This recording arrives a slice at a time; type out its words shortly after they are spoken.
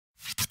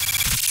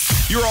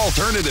Your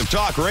alternative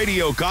talk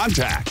radio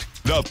contact.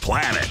 The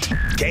Planet.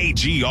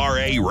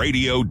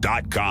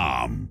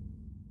 KGRAradio.com.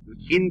 With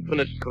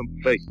infinite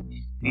complacence,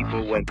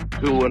 people went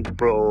to and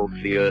fro over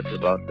the earth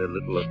about their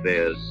little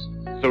affairs,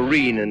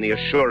 serene in the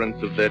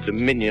assurance of their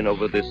dominion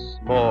over this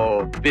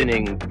small,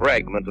 spinning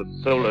fragment of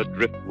solar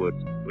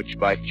driftwood, which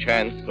by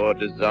chance or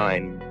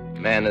design,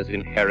 man has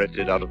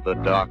inherited out of the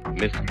dark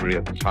mystery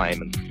of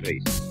time and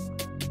space.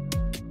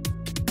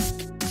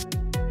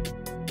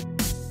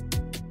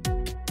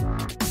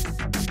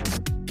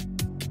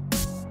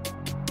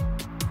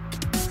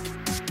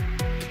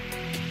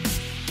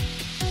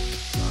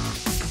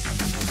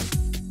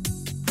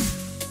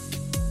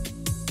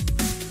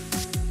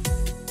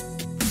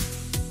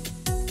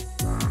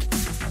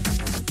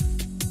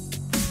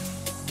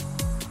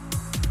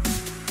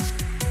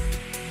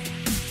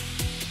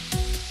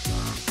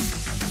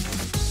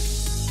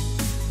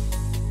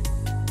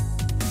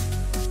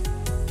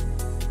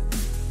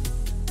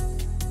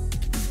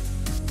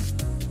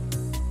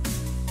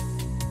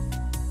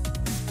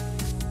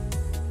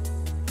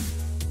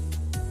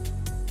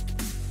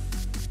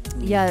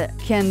 Yeah,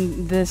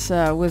 Ken, this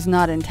was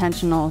not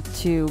intentional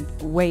to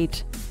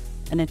wait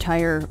an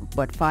entire,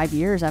 5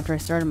 years after I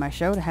started my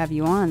show to have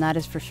you on. That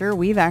is for sure.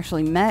 We've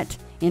actually met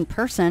in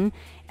person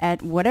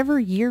at whatever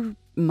year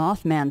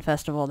Mothman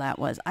Festival that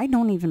was. I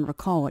don't even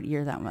recall what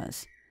year that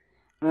was.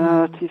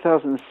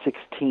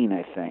 2016,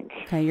 I think.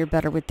 Okay, you're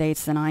better with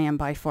dates than I am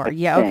by far.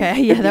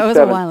 Okay. Yeah, that was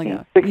a while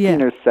ago.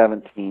 16 or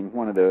 17,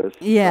 one of those.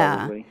 Yeah.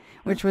 Probably.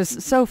 Which was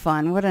so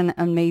fun. What an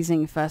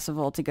amazing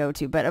festival to go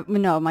to. But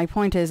no, my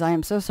point is I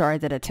am so sorry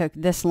that it took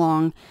this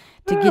long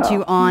to get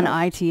you on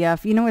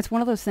ITF. You know, it's one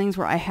of those things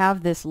where I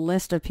have this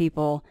list of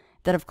people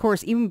that, of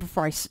course, even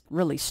before I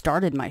really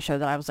started my show,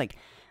 that I was like,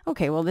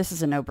 okay, well, this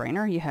is a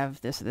no-brainer. You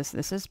have this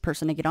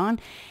person to get on.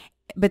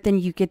 But then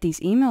you get these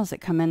emails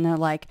that come in, they're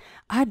like,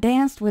 I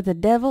danced with the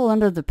devil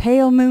under the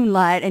pale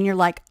moonlight. And you're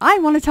like, I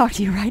want to talk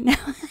to you right now.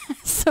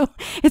 So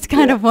it's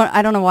kind of what,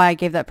 I don't know why I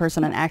gave that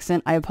person an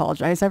accent. I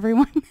apologize,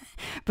 everyone.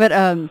 But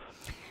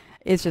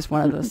it's just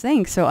one of those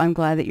things. So I'm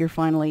glad that you're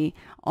finally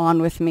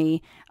on with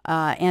me.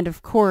 And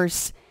of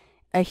course,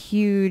 a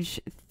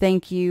huge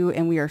thank you.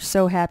 And we are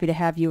so happy to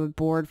have you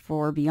aboard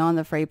for Beyond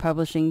the Fray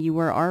Publishing. You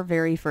were our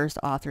very first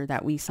author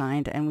that we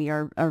signed, and we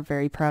are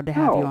very proud to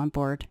have you on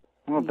board.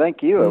 Well,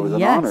 thank you. It was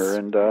an honor,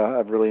 and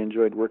I've really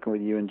enjoyed working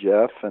with you and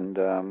Jeff. And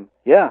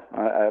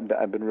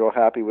I've been real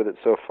happy with it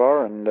so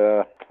far, and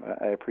I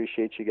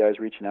appreciate you guys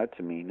reaching out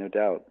to me, no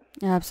doubt.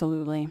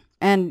 Absolutely.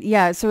 And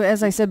yeah, so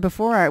as I said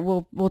before,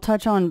 we'll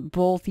touch on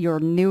both your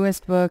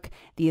newest book,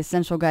 The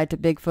Essential Guide to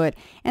Bigfoot,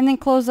 and then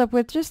close up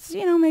with just,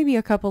 maybe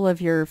a couple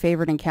of your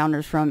favorite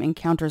encounters from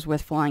Encounters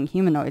with Flying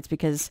Humanoids,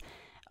 because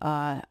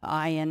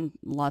I and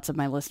lots of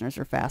my listeners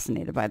are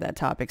fascinated by that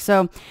topic.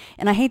 So,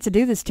 and I hate to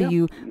do this to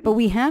you, but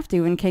we have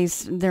to, in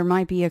case there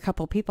might be a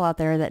couple people out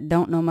there that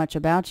don't know much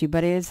about you,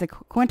 but it is the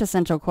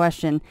quintessential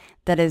question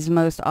that is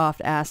most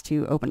oft asked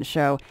to open a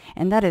show,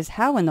 and that is,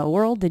 how in the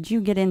world did you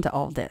get into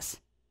all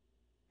this?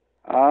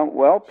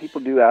 Well,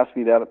 people do ask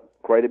me that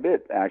quite a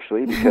bit,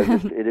 actually,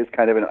 because it is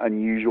kind of an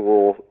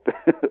unusual,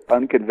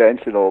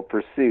 unconventional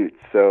pursuit.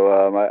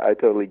 So I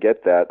totally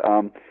get that.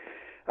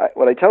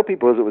 What I tell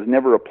people is it was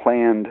never a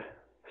planned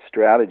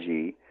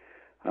strategy.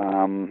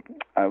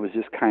 I was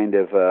just kind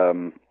of,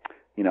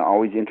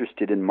 always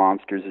interested in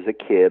monsters as a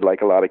kid,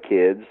 like a lot of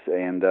kids,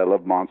 and I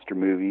loved monster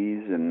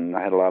movies, and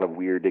I had a lot of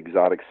weird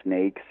exotic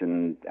snakes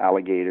and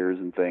alligators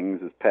and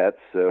things as pets,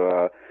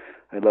 so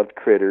I loved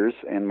critters.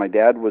 And my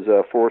dad was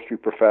a forestry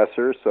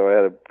professor, so I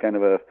had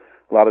a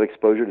lot of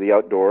exposure to the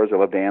outdoors. I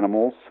loved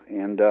animals,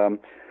 and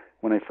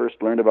when I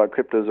first learned about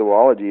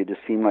cryptozoology, it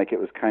just seemed like it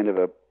was kind of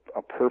a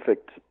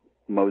perfect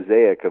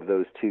mosaic of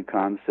those two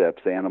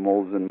concepts,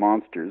 animals and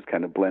monsters,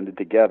 kind of blended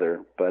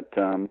together. But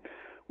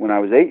when I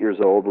was 8 years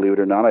old, believe it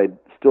or not, I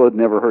still had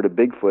never heard of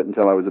Bigfoot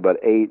until I was about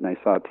 8, and I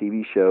saw a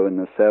TV show in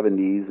the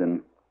 70s,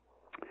 and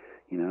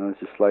it was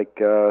just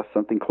like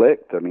something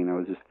clicked. I mean, I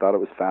just thought it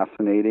was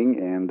fascinating,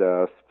 and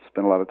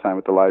spent a lot of time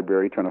at the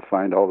library trying to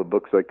find all the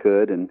books I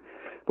could.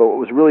 But what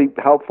was really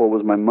helpful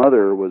was my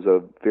mother was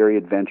a very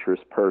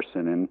adventurous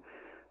person, and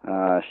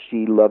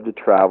she loved to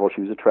travel. She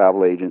was a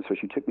travel agent, so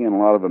she took me on a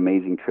lot of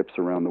amazing trips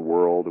around the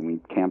world, and we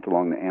camped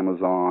along the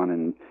Amazon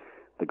and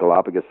the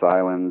Galapagos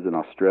Islands and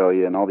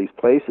Australia and all these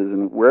places.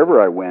 And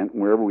wherever I went,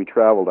 wherever we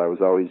traveled, I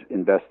was always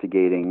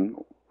investigating.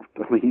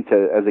 At least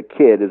as a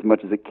kid, as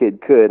much as a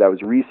kid could, I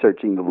was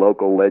researching the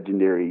local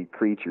legendary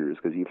creatures,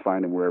 because you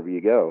find them wherever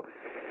you go.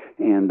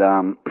 And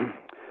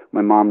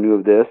my mom knew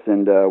of this,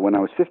 and when I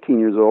was 15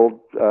 years old,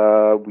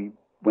 we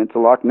went to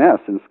Loch Ness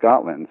in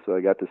Scotland, so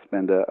I got to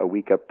spend a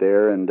week up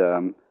there, and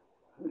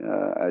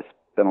I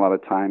spent a lot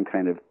of time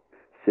kind of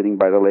sitting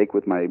by the lake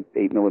with my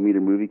 8mm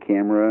movie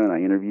camera, and I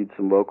interviewed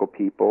some local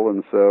people,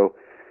 and so,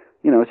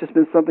 it's just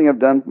been something I've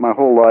done my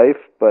whole life,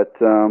 but,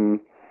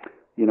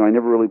 I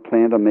never really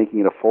planned on making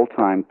it a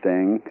full-time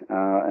thing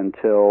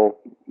until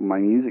my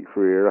music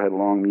career. I had a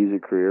long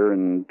music career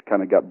and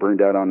kind of got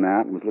burned out on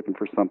that and was looking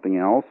for something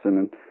else,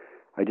 and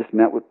I just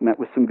met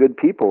with some good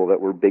people that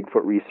were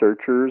Bigfoot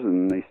researchers,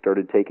 and they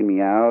started taking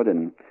me out,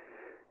 and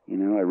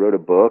I wrote a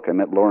book. I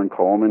met Loren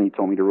Coleman. He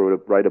told me to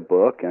write a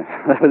book, and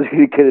that was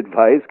really good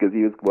advice because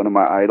he was one of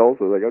my idols.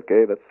 I was like,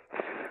 okay, that's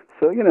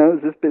so.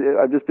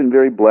 I've just been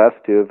very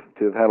blessed to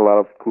have had a lot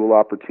of cool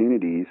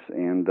opportunities,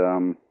 and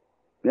I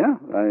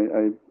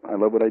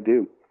love what I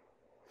do.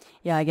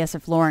 Yeah, I guess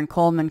if Loren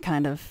Coleman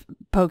kind of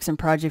pokes and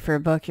prods you for a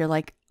book, you're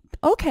like,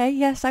 okay,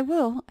 yes, I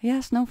will.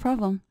 Yes, no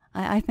problem.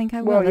 I think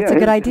I will. Well, That's a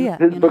good idea.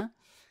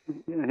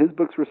 His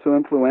books were so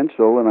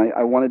influential, and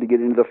I wanted to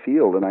get into the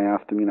field, and I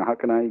asked him, how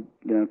can I,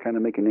 kind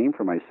of make a name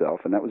for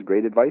myself? And that was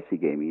great advice he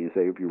gave me. He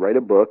said, if you write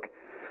a book,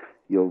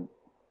 you'll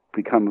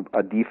become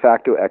a de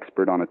facto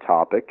expert on a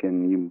topic,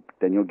 and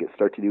then you'll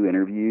start to do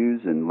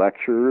interviews and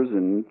lectures,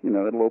 and,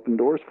 it'll open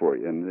doors for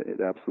you, and it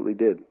absolutely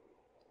did.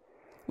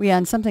 Yeah,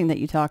 and something that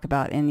you talk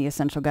about in the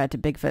Essential Guide to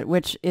Bigfoot,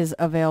 which is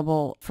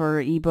available for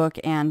ebook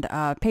and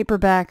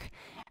paperback.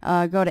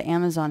 Go to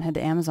Amazon, head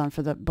to Amazon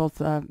for both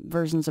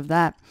versions of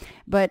that.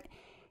 But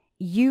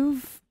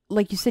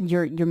like you said,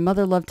 your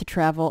mother loved to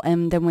travel,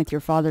 and then with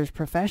your father's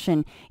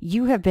profession,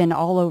 you have been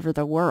all over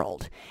the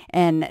world.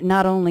 And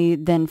not only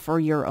then for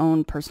your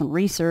own personal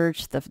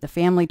research, the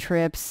family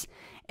trips,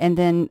 and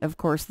then, of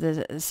course,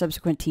 the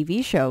subsequent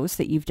TV shows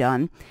that you've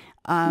done.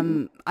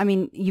 I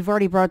mean, you've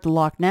already brought the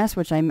Loch Ness,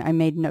 which I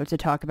made note to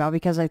talk about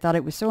because I thought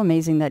it was so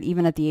amazing that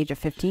even at the age of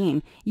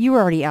 15, you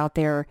were already out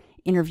there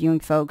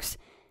interviewing folks,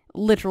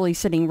 literally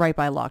sitting right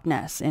by Loch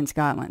Ness in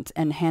Scotland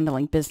and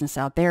handling business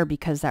out there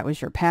because that was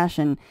your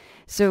passion.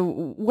 So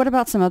what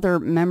about some other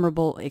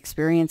memorable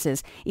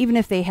experiences, even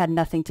if they had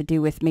nothing to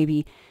do with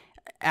maybe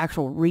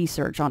actual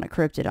research on a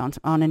cryptid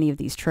on any of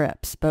these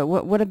trips? But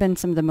what would have been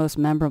some of the most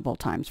memorable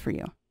times for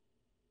you?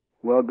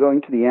 Well,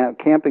 going to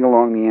camping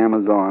along the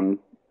Amazon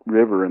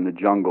River in the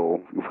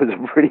jungle was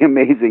a pretty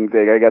amazing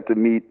thing. I got to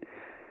meet,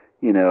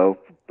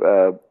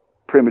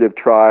 primitive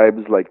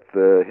tribes like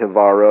the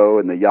Jivaro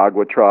and the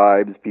Yagua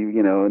tribes,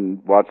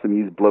 and watch them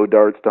use blow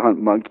darts to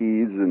hunt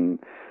monkeys, and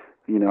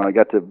I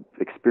got to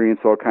experience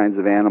all kinds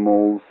of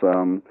animals.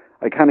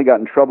 I kind of got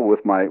in trouble with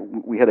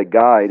we had a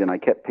guide, and I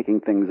kept picking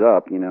things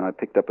up. I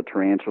picked up a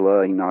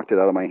tarantula. He knocked it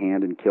out of my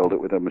hand and killed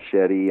it with a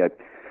machete.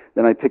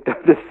 Then I picked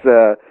up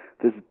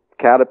this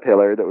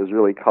caterpillar that was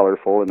really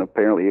colorful, and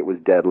apparently it was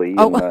deadly.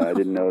 Oh. And, I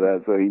didn't know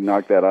that, so he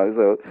knocked that out.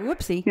 So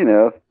whoopsie.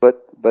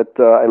 But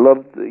I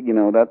loved,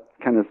 that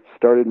kind of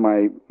started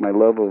my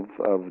love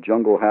of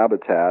jungle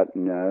habitat,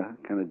 and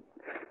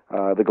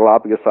the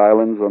Galapagos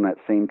Islands on that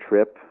same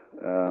trip.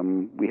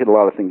 We hit a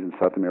lot of things in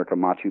South America,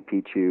 Machu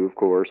Picchu, of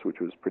course,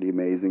 which was pretty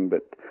amazing,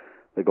 but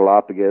the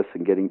Galapagos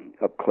and getting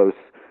up close,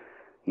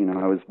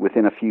 I was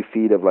within a few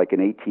feet of like an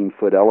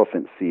 18-foot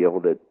elephant seal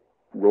that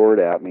roared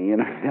at me,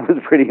 and it was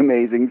pretty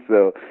amazing.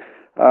 So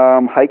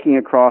hiking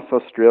across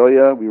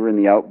Australia, we were in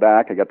the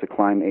outback. I got to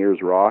climb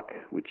Ayers Rock,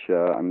 which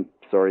I'm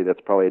sorry, that's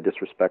probably a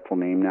disrespectful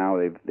name now.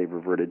 They've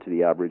reverted to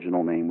the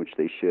Aboriginal name, which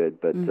they should,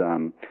 but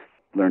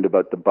learned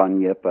about the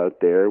bunyip out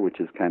there,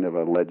 which is kind of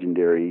a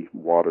legendary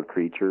water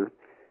creature.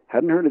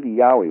 Hadn't heard of the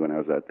yowie when I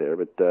was out there,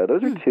 but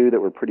those are two that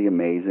were pretty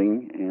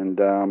amazing.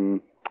 And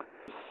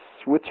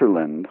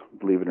Switzerland,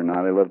 believe it or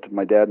not,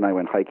 my dad and I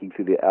went hiking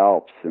through the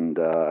Alps, and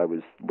I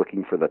was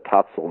looking for the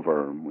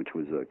Tatzelwurm, which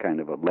was a kind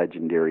of a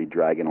legendary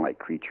dragon-like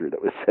creature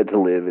that was said to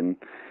live in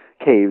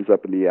caves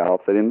up in the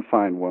Alps. I didn't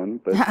find one.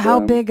 But how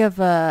big of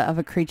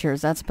a creature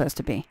is that supposed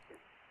to be?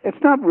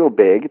 It's not real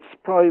big. It's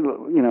probably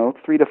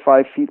 3 to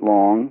 5 feet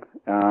long.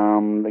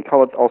 They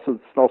call it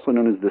it's also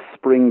known as the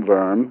spring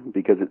worm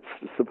because it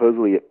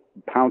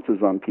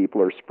pounces on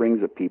people or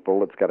springs at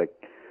people. It's got a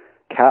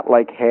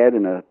cat-like head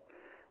and a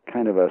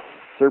kind of a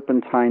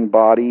serpentine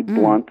body,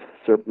 blunt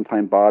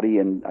serpentine body,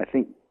 and I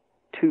think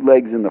 2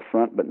 legs in the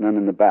front but none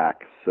in the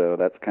back. So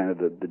that's kind of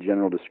the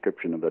general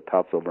description of the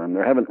Tatzelwurm.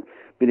 There haven't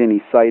been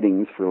any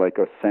sightings for like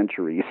a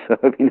century, so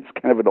I mean it's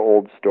kind of an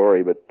old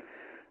story, but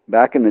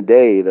back in the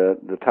day, the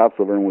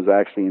Tatzelwurm was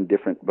actually in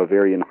different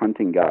Bavarian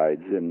hunting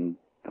guides and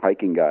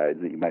hiking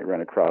guides that you might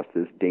run across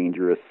this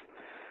dangerous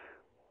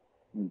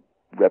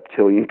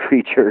reptilian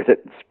creature that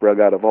sprung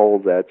out of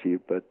holes at you.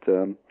 But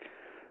those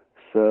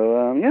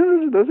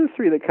are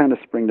 3 that kind of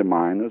spring to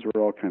mind. Those were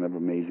all kind of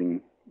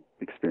amazing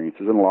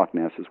experiences, and Loch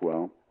Ness as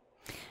well.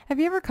 Have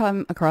you ever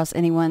come across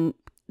anyone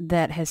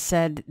that has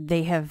said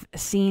they have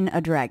seen a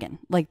dragon,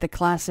 like the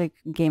classic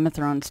Game of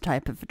Thrones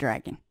type of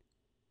dragon?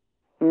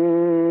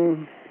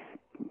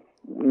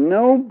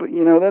 No, but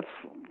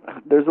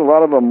there's a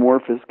lot of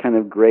amorphous kind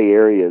of gray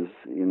areas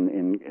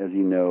in as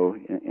you know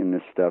in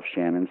this stuff,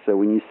 Shannon. So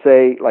when you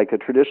say like a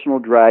traditional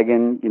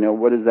dragon,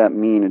 what does that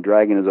mean? A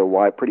dragon is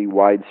pretty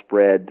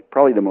widespread,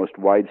 probably the most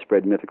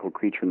widespread mythical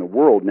creature in the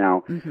world.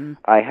 Now,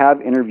 I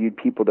have interviewed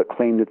people that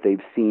claim that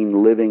they've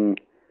seen living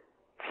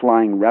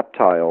flying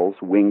reptiles,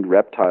 winged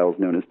reptiles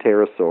known as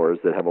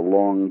pterosaurs that have a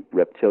long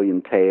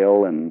reptilian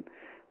tail and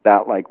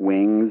bat-like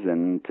wings,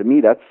 and to me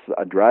that's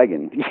a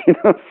dragon.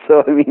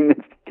 So I mean,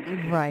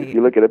 right. If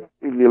you look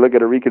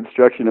at a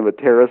reconstruction of a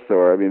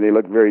pterosaur, I mean they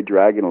look very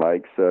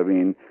dragon-like. So I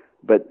mean,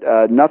 but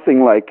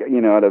nothing like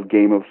out of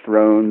Game of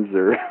Thrones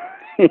or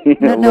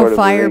No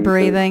fire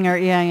breathing or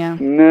yeah.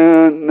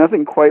 No,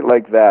 nothing quite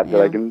like that Yeah.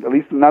 I can, at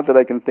least not that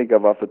I can think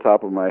of off the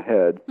top of my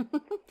head.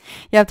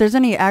 Yeah, if there's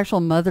any actual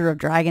mother of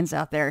dragons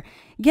out there,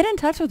 get in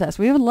touch with us.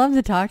 We would love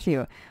to talk to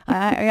you.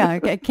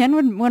 Ken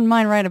wouldn't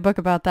mind writing a book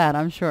about that,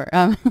 I'm sure.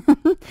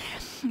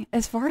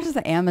 As far as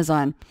the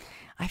Amazon,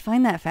 I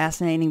find that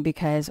fascinating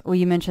because, well,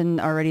 you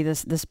mentioned already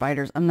the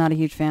spiders. I'm not a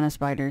huge fan of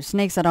spiders.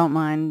 Snakes, I don't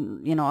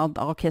mind.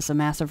 I'll kiss a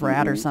massive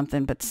rat or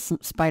something, but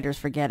spiders,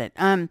 forget it.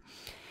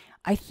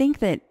 I think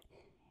that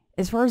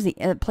as far as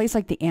a place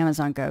like the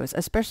Amazon goes,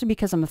 especially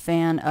because I'm a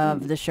fan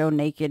of the show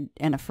Naked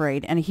and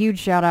Afraid, and a huge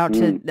shout out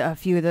to a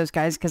few of those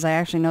guys because I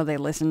actually know they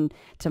listen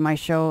to my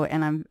show,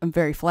 and I'm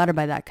very flattered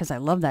by that because I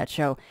love that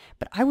show.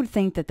 But I would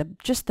think that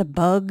just the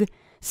bug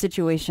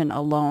situation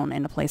alone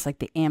in a place like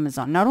the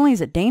Amazon, not only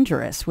is it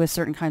dangerous with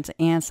certain kinds of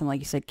ants and, like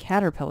you said,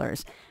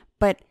 caterpillars,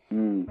 but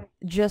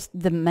just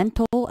the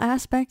mental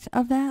aspect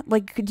of that.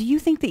 Like, do you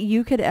think that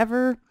you could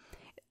ever...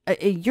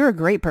 you're a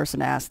great person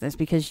to ask this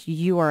because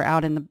you are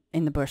out in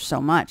the bush so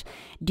much.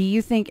 Do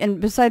you think, and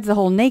besides the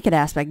whole naked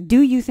aspect,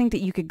 do you think that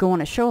you could go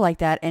on a show like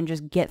that and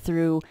just get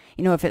through,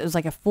 if it was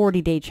like a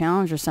 40-day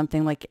challenge or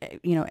something,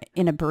 like,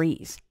 in a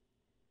breeze?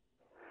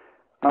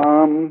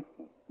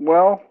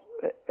 Well,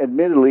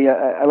 admittedly,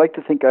 I like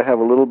to think I have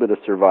a little bit of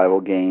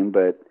survival game,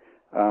 but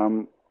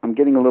I'm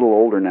getting a little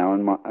older now,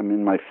 and I'm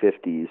in my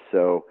 50s,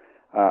 so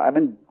I'm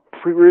in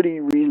pretty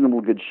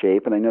reasonable good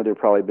shape, and I know there have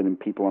probably been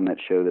people on that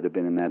show that have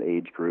been in that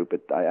age group,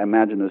 but I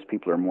imagine those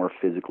people are more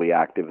physically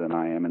active than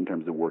I am in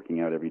terms of working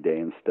out every day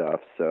and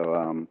stuff.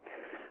 So,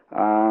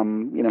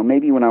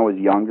 maybe when I was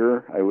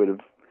younger, I would have,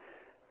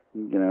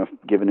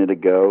 given it a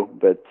go,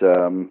 but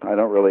I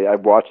don't really.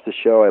 I've watched the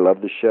show. I love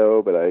the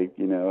show, but I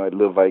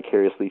live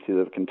vicariously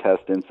through the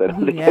contestants. I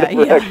don't think I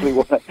ever actually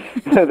want.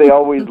 They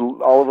always,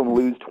 all of them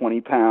lose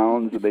 20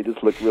 pounds, and they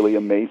just look really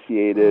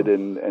emaciated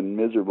and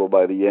miserable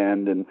by the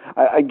end. And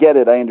I get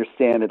it. I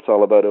understand it's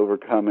all about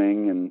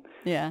overcoming and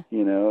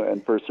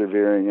and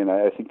persevering, and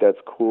I think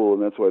that's cool,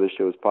 and that's why the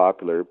show is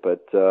popular.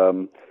 But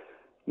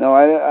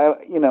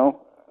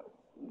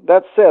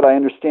that said, I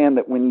understand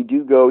that when you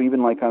do go,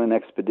 even like on an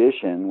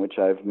expedition, which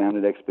I've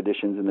mounted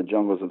expeditions in the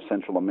jungles of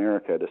Central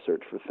America to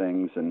search for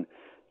things, and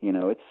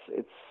it's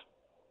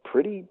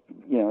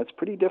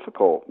pretty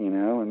difficult. I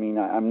mean,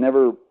 I'm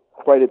never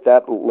quite at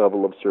that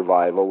level of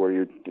survival where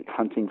you're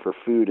hunting for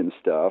food and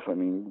stuff. I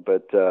mean,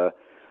 but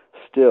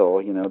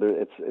still,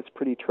 it's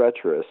pretty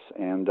treacherous.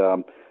 And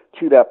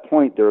to that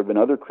point, there have been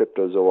other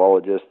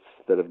cryptozoologists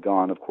that have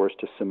gone, of course,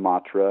 to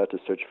Sumatra to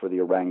search for the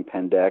orang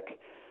pendek.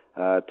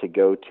 To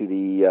go to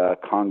the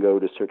Congo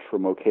to search for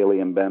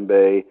Mokele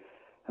mbembe.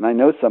 And I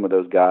know some of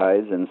those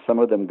guys, and some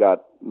of them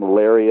got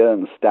malaria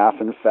and staph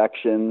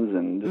infections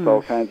and just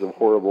all kinds of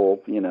horrible,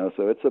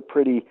 so it's a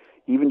pretty,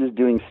 even just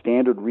doing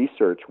standard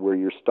research where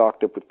you're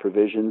stocked up with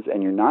provisions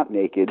and you're not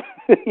naked,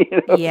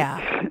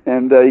 Yeah.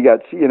 And you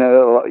got,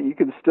 you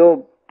can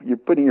still, you're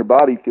putting your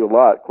body through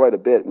quite a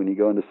bit when you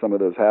go into some of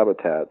those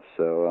habitats.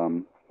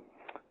 So,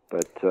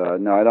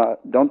 no, I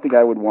don't think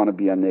I would want to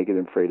be on Naked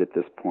and Afraid at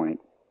this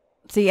point.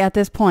 See, at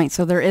this point,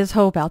 so there is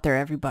hope out there,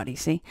 everybody,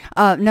 see?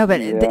 No, but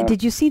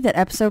did you see that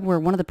episode where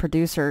one of the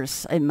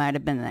producers, it might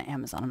have been the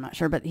Amazon, I'm not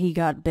sure, but he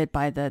got bit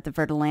by the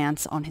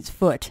vertilance on his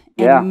foot,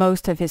 and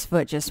most of his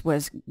foot just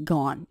was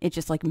gone. It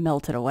just, like,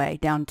 melted away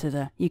down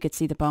to you could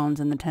see the bones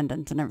and the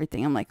tendons and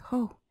everything. I'm like,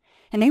 oh.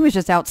 And he was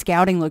just out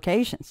scouting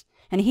locations.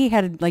 And he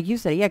had, like you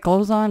said, he had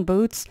clothes on,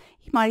 boots.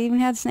 He might even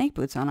had snake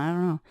boots on. I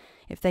don't know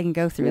if they can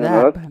go through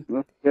that.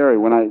 That's scary.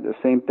 The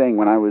same thing,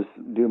 when I was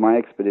doing my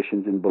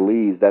expeditions in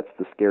Belize, that's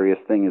the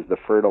scariest thing is the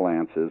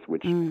fertilances,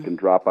 which can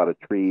drop out of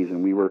trees.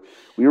 And we were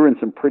in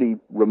some pretty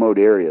remote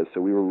areas,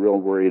 so we were real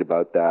worried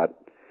about that.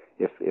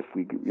 If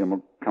we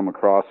come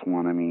across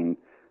one, I mean,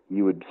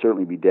 you would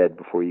certainly be dead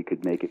before you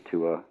could make it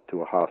to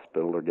a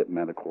hospital or get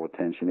medical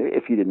attention.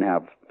 If you didn't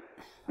have,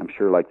 I'm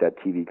sure, like that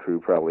TV crew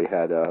probably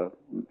had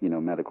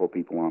medical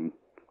people on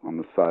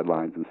the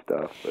sidelines and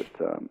stuff.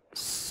 But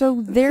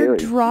so they're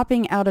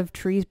dropping out of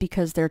trees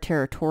because they're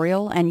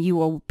territorial, and you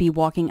will be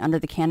walking under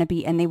the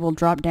canopy, and they will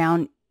drop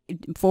down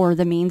for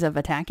the means of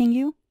attacking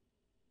you?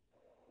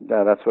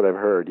 Yeah, that's what I've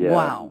heard. Yeah.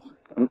 Wow.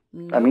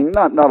 I mean,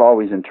 not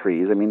always in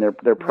trees. I mean,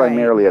 they're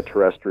primarily a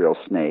terrestrial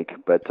snake,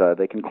 but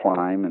they can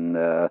climb,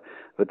 and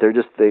but they're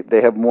just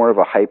they have more of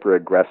a hyper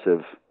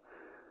aggressive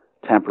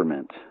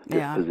temperament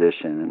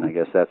disposition, and I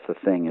guess that's the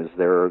thing is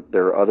there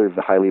are other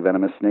highly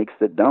venomous snakes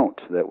that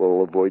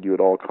will avoid you at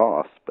all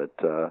costs, but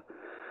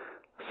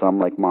some,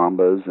 like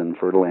mambas and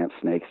fertilance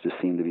snakes, just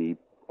seem to be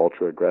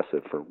ultra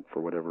aggressive for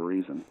whatever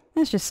reason.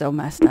 It's just so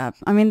messed up.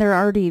 I mean, they're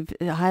already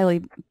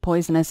highly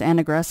poisonous and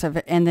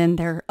aggressive, and then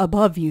they're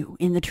above you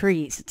in the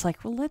trees. It's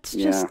like, well, let's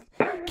just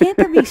can't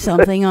there be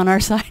something on our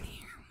side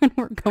here when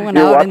we're going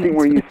out?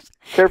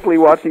 Carefully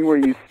watching where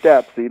you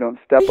step so you don't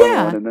step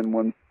on one and then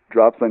one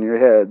drops on your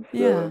head.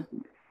 So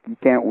you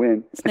can't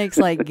win. Snake's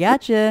like,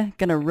 gotcha,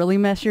 gonna really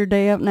mess your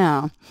day up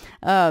now.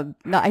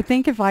 I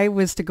think if I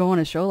was to go on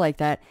a show like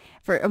that,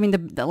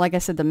 like I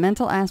said, the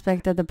mental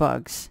aspect of the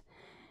bugs,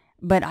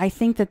 But I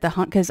think that the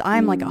hunt, because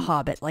I'm like a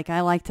hobbit, like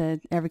I like to,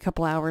 every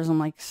couple hours I'm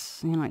like,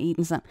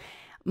 eating something.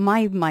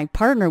 My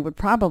partner would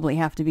probably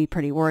have to be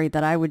pretty worried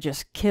that I would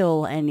just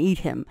kill and eat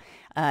him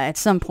at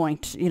some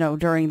point,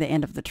 during the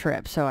end of the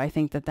trip. So I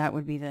think that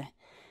would be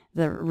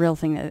the real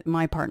thing that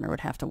my partner would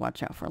have to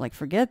watch out for. Like,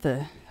 forget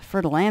the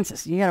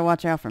fertilansis. You got to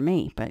watch out for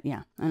me. But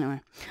yeah, anyway.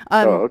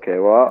 Okay.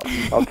 Well,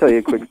 I'll tell you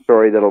a quick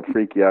story that'll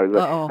freak you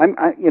out.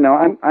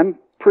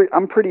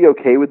 I'm pretty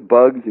okay with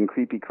bugs and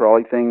creepy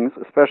crawly things,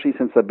 especially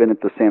since I've been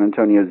at the San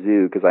Antonio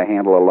Zoo, because I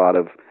handle a lot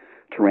of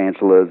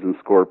tarantulas and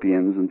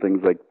scorpions and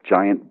things like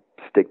giant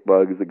stick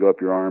bugs that go up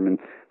your arm, and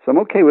so I'm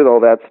okay with all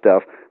that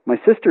stuff. My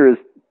sister is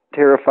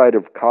terrified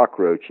of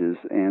cockroaches,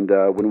 and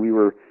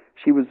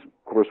she was,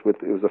 of course,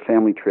 it was a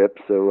family trip,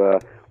 so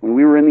when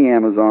we were in the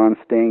Amazon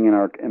staying in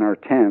our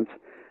tent,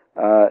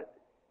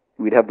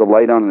 we'd have the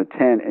light on in the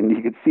tent, and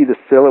you could see the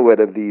silhouette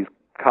of these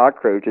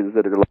cockroaches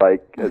that are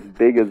like as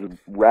big as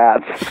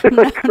rats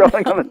like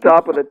crawling on the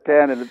top of the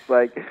tent, and it's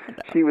like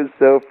she was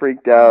so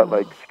freaked out,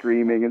 like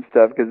screaming and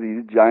stuff, because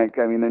these giant,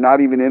 they're not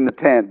even in the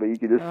tent, but you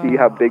could just see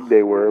how big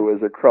they were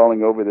as they're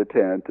crawling over the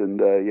tent, and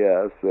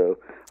so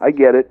I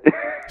get it.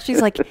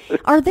 She's like,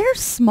 are there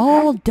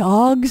small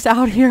dogs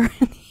out here in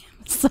the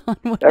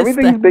Amazon?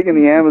 Everything's big in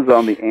the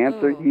Amazon. The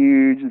ants are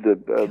huge.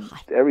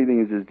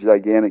 Everything is just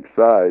gigantic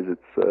size.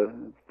 It's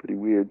pretty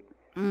weird.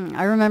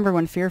 I remember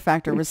when Fear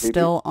Factor was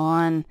still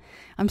on.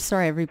 I'm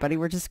sorry, everybody.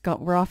 We're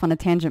off on a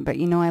tangent, but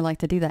I like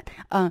to do that.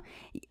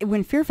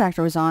 When Fear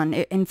Factor was on,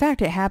 in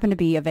fact, it happened to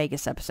be a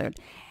Vegas episode,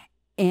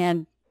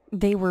 and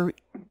they were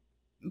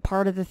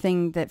part of the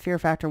thing that Fear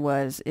Factor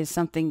is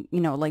something,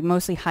 like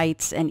mostly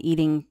heights and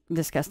eating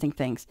disgusting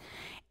things,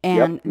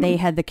 and they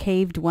had the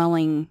cave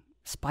dwelling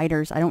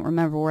spiders. I don't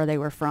remember where they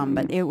were from,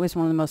 but it was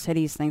one of the most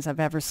hideous things I've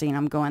ever seen.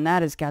 I'm going,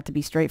 that has got to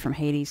be straight from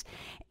Hades,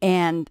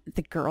 and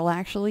the girl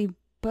actually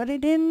put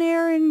it in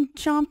there and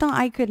chomped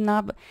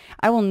on.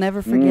 I will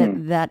never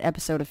forget that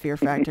episode of Fear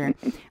Factor.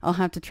 I'll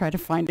have to try to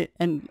find it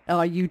and a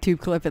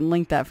YouTube clip and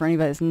link that for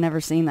anybody that's never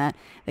seen that.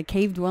 The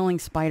cave-dwelling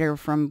spider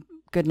from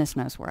goodness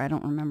knows where. I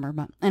don't remember,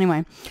 but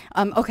anyway.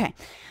 Okay,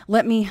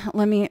 let me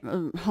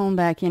hone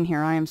back in here.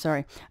 I am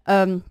sorry.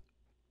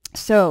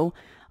 So,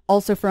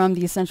 also from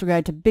The Essential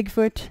Guide to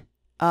Bigfoot,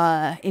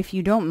 if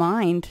you don't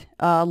mind,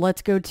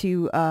 let's go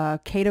to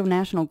Cato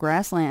National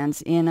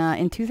Grasslands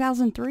in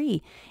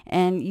 2003,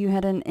 and you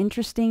had an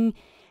interesting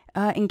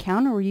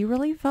encounter where you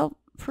really felt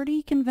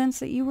pretty convinced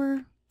that you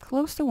were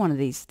close to one of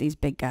these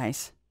big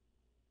guys.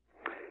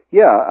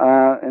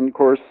 Yeah, and of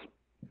course,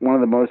 one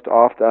of the most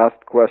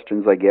oft-asked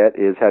questions I get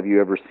is, have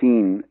you ever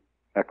seen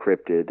a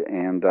cryptid?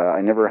 And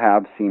I never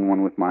have seen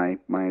one with my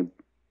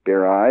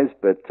bare eyes,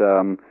 but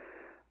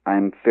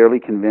I'm fairly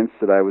convinced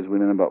that I was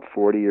within about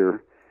 40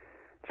 or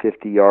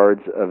 50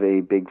 yards of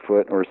a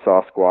Bigfoot or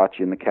Sasquatch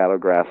in the Caddo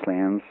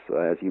Grasslands.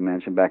 As you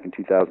mentioned, back in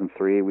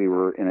 2003, we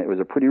were in it was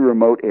a pretty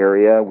remote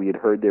area. We had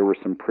heard there were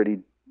some pretty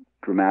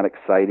dramatic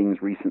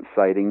recent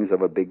sightings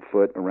of a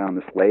Bigfoot around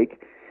this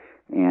lake.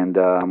 And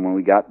when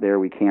we got there,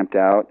 we camped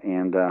out,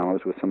 and I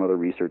was with some other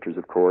researchers,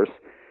 of course.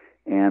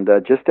 And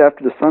just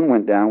after the sun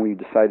went down, we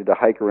decided to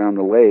hike around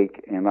the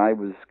lake, and I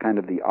was kind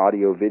of the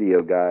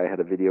audio-video guy. I had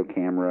a video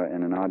camera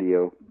and an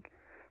audio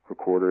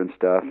recorder and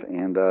stuff,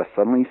 and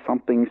suddenly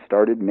something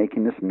started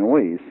making this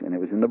noise, and it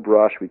was in the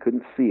brush. We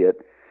couldn't see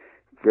it.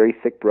 Very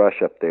thick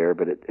brush up there,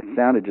 but it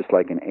sounded just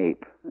like an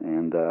ape,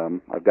 and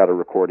I've got a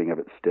recording of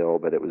it still,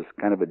 but it was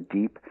kind of a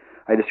deep,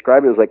 I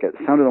describe it as like, it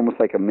sounded almost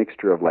like a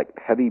mixture of like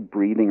heavy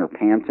breathing or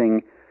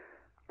panting,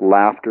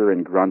 laughter,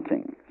 and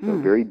grunting. So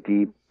very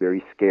deep,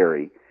 very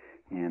scary.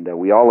 And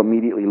we all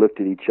immediately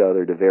looked at each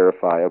other to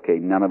verify, okay,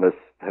 none of us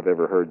have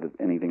ever heard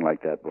anything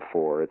like that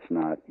before. It's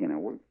not,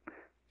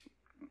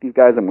 these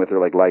guys I'm with are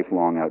like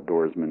lifelong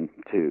outdoorsmen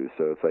too,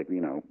 so it's like,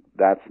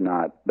 that's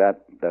not,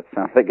 that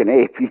sounds like an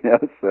ape,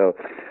 so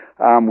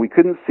we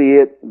couldn't see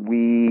it.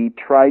 We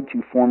tried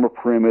to form a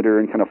perimeter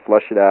and kind of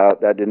flush it out.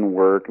 That didn't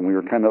work, and we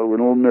were a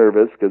little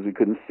nervous because we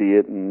couldn't see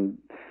it and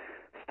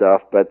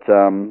stuff, but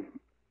other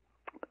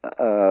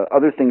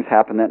things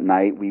happened that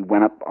night. We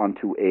went up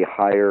onto a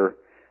higher,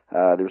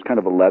 there was kind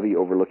of a levee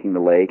overlooking the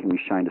lake, and we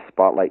shined a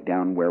spotlight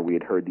down where we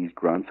had heard these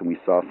grunts, and we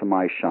saw some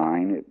eyes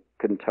shine.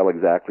 Couldn't tell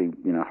exactly,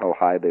 how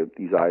high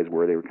these eyes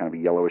were. They were kind of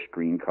a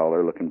yellowish-green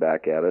color looking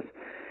back at us.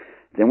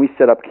 Then we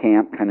set up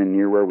camp kind of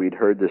near where we'd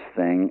heard this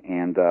thing,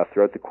 and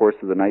throughout the course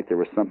of the night there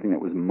was something that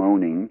was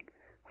moaning.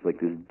 It was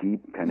like this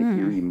deep, kind of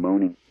eerie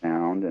moaning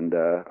sound, and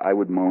I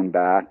would moan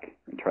back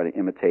and try to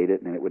imitate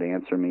it, and it would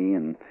answer me,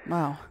 and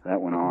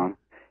that went on.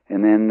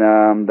 And then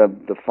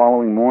the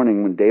following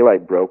morning, when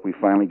daylight broke, we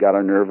finally got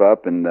our nerve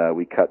up, and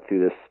we cut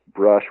through this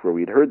brush where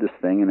we'd heard this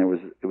thing, and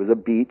it was a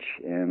beach,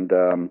 and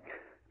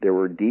there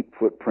were deep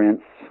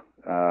footprints,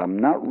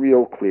 not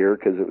real clear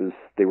because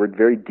they were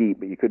very deep,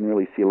 but you couldn't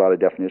really see a lot of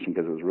definition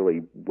because it was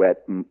really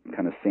wet,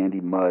 kind of sandy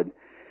mud.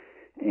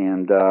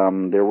 And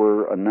there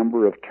were a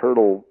number of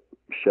turtle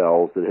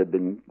shells that had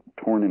been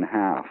torn in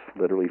half,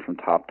 literally from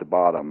top to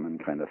bottom,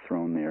 and kind of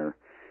thrown there.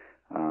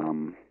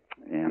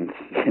 And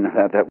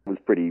that was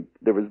pretty.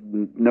 There was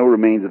no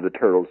remains of the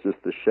turtles,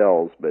 just the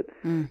shells. But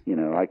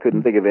I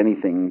couldn't think of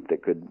anything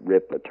that could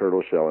rip a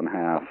turtle shell in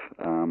half.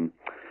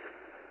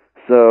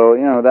 So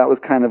that was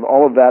kind of,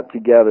 all of that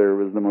together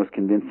was the most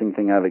convincing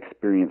thing I've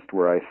experienced,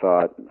 where I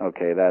thought,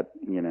 okay, that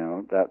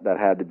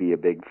had to be a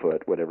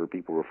Bigfoot, whatever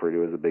people refer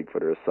to as a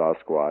Bigfoot or a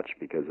Sasquatch,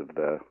 because of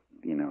the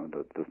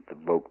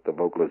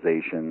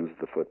vocalizations,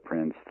 the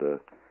footprints, the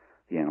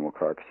animal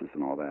carcasses,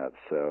 and all that.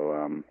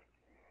 So.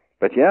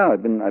 But yeah,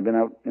 I've been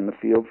out in the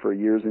field for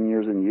years and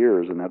years and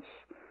years, and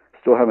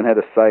still haven't had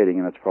a sighting,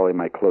 and that's probably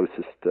my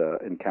closest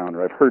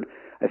encounter.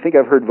 I think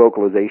I've heard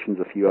vocalizations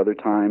a few other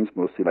times,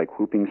 mostly like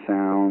whooping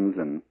sounds,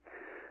 and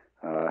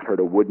heard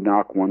a wood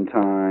knock one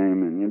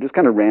time, and just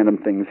kind of random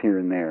things here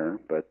and there.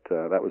 But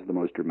that was the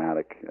most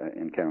dramatic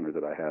encounter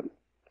that I had.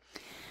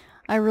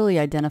 I really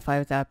identify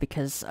with that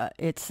because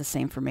it's the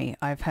same for me.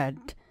 I've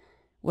had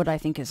what I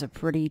think is a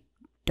pretty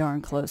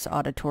darn close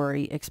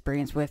auditory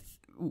experience with.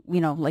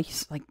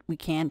 Like we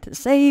can't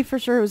say for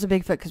sure it was a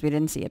Bigfoot because we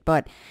didn't see it,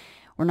 but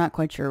we're not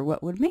quite sure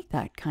what would make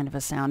that kind of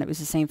a sound. It was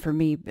the same for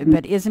me.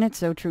 But isn't it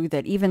so true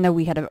that even though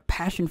we had a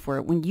passion for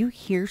it, when you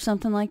hear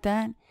something like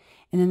that,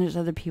 and then there's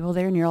other people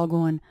there and you're all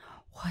going,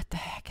 what the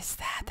heck is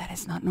that? That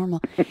is not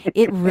normal.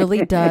 It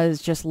really does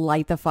just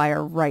light the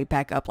fire right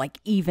back up, like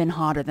even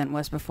hotter than it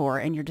was before.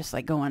 And you're just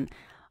like going,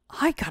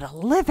 I gotta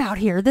live out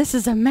here. This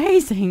is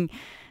amazing.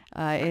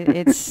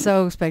 It's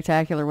so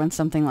spectacular when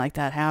something like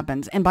that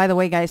happens. And by the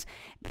way, guys,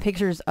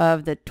 pictures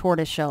of the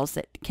tortoise shells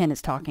that Ken is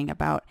talking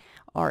about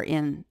are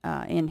in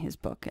his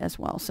book as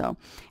well. So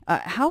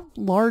how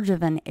large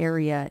of an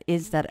area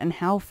is that, and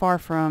how far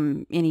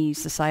from any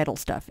societal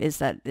stuff is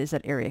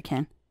that area,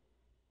 Ken?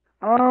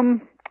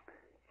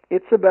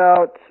 It's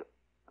about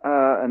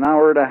an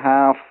hour and a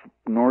half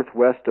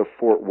northwest of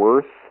Fort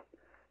Worth.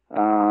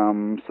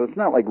 So it's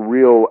not like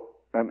real.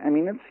 I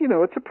mean,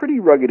 it's a pretty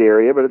rugged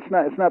area, but it's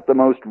not the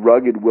most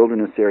rugged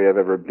wilderness area I've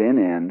ever been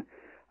in.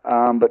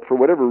 But for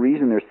whatever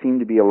reason, there seem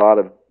to be a lot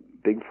of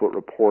Bigfoot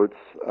reports.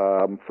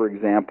 For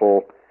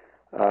example,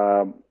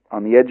 on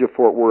the edge of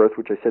Fort Worth,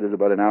 which I said is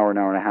about an hour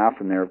and a half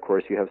from there, of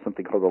course, you have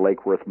something called the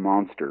Lake Worth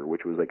Monster,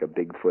 which was like a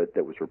Bigfoot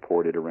that was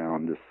reported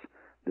around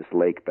this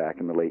lake back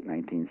in the late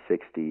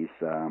 1960s.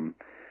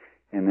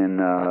 And then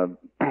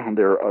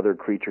there are other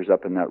creatures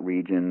up in that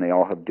region. They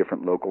all have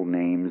different local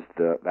names.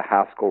 The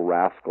Haskell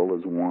Rascal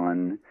is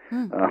one.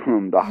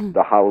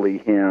 The Howley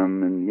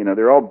Him, and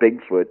they're all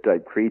Bigfoot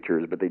type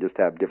creatures, but they just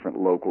have different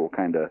local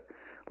kind of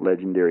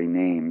legendary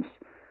names.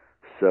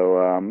 So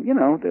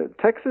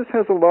Texas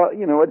has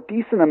a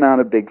decent amount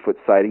of Bigfoot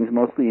sightings,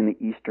 mostly in the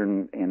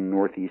eastern and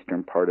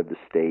northeastern part of the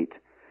state.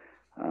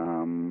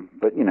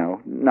 But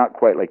not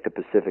quite like the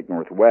Pacific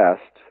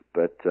Northwest,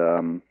 but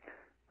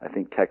I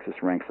think Texas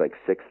ranks like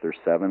 6th or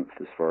 7th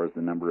as far as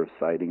the number of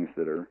sightings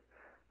that are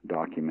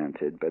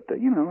documented. But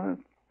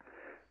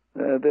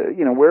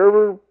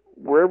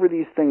wherever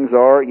these things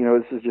are,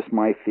 this is just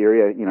my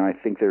theory. I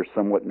think they're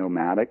somewhat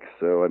nomadic.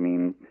 So I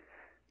mean,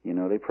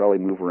 they probably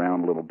move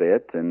around a little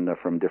bit and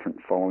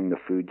following the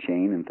food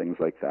chain and things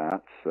like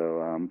that.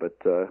 So,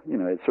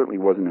 it certainly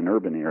wasn't an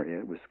urban area.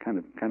 It was kind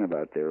of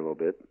out there a little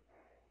bit.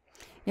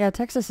 Yeah,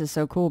 Texas is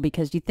so cool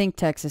because you think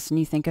Texas and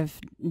you think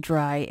of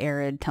dry,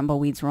 arid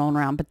tumbleweeds rolling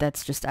around, but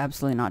that's just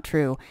absolutely not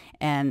true.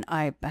 And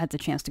I had the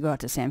chance to go out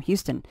to Sam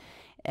Houston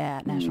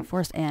at National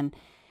Forest, and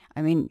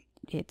I mean,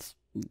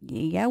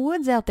 you got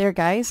woods out there,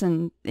 guys,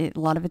 and a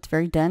lot of it's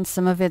very dense.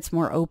 Some of it's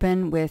more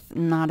open with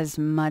not as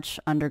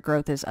much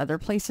undergrowth as other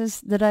places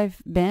that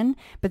I've been.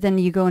 But then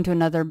you go into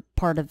another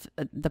part of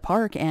the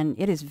park, and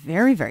it is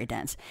very, very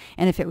dense.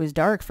 And if it was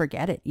dark,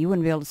 forget it. You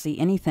wouldn't be able to see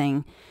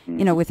anything,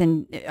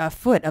 within a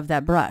foot of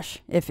that brush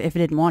if it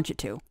didn't want you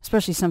to,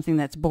 especially something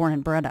that's born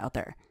and bred out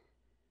there.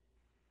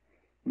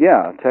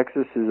 Yeah,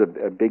 Texas is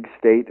a big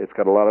state. It's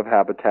got a lot of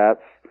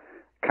habitats.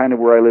 Kind of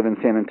where I live in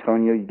San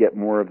Antonio, you get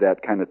more of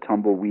that kind of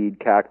tumbleweed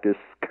cactus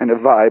kind of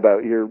vibe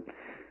out here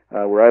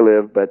where I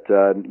live. But,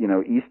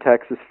 East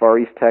Texas, far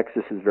East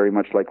Texas is very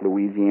much like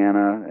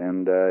Louisiana,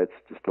 and it's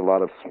just a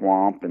lot of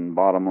swamp and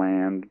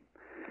bottomland.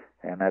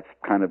 And that's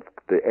kind of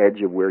the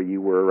edge of where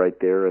you were right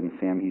there in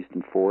Sam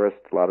Houston Forest.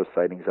 A lot of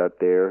sightings out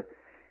there.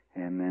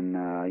 And then,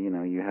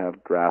 you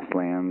have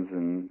grasslands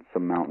and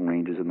some mountain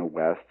ranges in the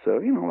west. So,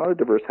 a lot of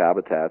diverse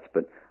habitats.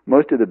 But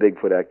most of the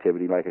Bigfoot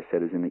activity, like I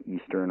said, is in the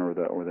eastern or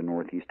the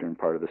northeastern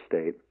part of the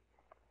state.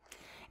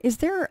 Is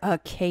there a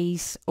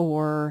case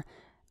or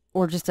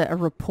just a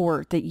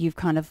report that you've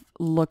kind of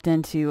looked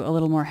into a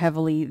little more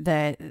heavily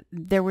that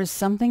there was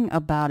something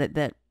about it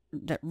that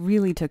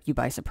really took you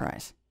by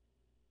surprise?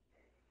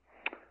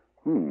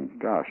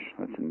 Gosh,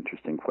 that's an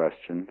interesting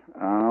question.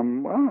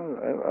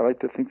 Well, I like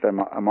to think that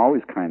I'm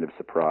always kind of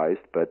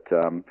surprised, but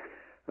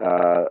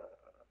a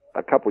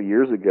couple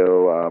years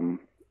ago,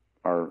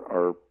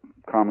 our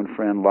common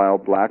friend Lyle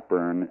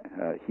Blackburn,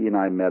 he and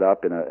I met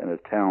up in a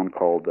town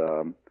called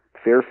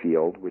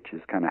Fairfield, which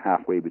is kind of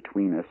halfway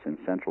between us in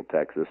central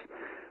Texas,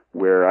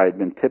 where I had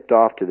been tipped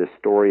off to this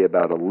story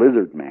about a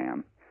lizard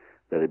man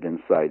that had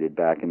been sighted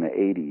back in the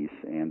 80s,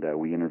 and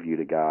we interviewed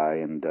a guy,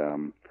 and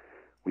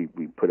we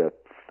put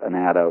an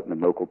ad out in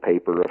the local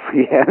paper, a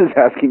free ad is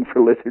asking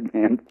for lizard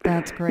man.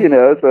 That's great. You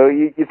know, so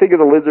you think of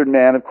the lizard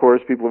man, of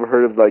course, people have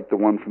heard of like the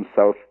one from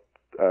South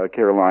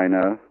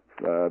Carolina,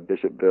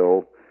 Bishop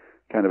Bill,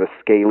 kind of a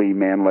scaly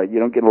man. Like, you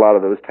don't get a lot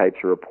of those types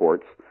of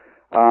reports.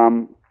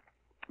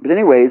 But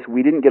anyways,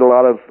 we didn't get a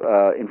lot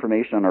of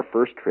information on our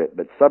first trip,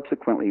 but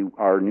subsequently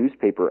our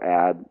newspaper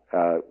ad,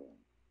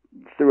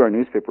 through our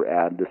newspaper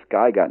ad, this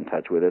guy got in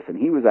touch with us, and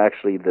he was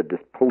actually the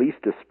police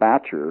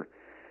dispatcher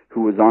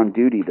who was on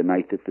duty the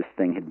night that this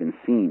thing had been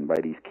seen by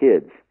these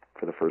kids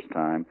for the first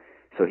time.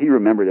 So he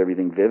remembered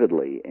everything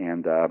vividly,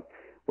 and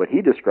what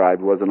he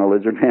described wasn't a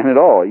lizard man at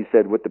all. He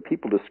said what the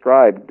people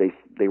described,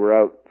 they were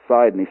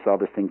outside and they saw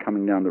this thing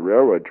coming down the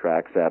railroad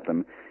tracks at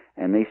them,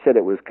 and they said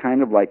it was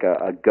kind of like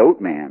a goat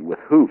man with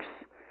hoofs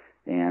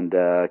and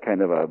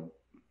kind of a,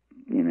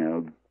 you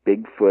know,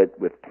 Bigfoot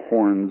with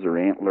horns or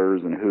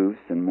antlers and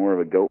hoofs and more of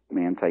a goat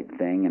man type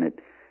thing. And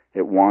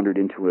it wandered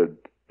into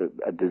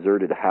a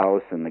deserted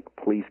house, and the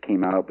police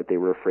came out, but they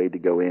were afraid to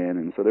go in.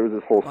 And so there was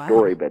this whole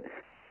story. But,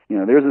 you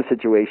know, there's a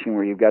situation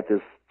where you've got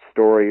this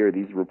story or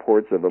these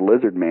reports of a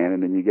lizard man,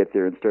 and then you get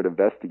there and start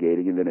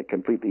investigating, and then it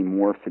completely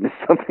morphs into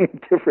something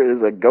different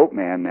as a goat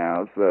man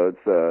now. So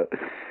it's,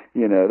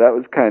 you know, that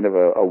was kind of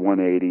a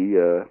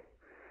 180.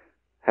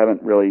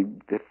 Haven't really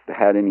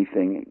had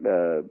anything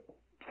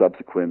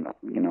subsequent,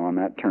 you know, on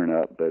that turn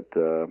up, but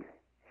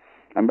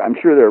I'm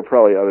sure there are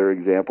probably other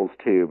examples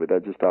too, but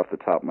that just off the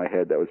top of my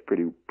head, that was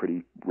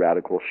pretty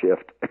radical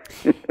shift.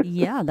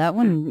 Yeah, that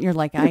one, you're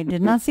like, I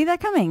did not see that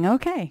coming.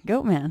 Okay,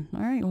 goat man.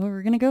 All right, well,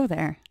 we're going to go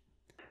there.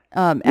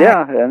 And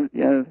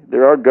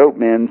there are goat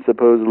men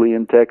supposedly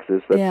in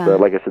Texas. That's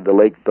like I said, the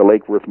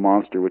Lake Worth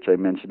monster, which I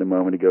mentioned a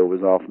moment ago,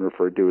 was often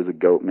referred to as a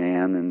goat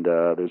man. And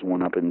there's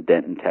one up in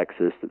Denton,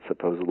 Texas, that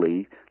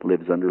supposedly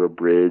lives under a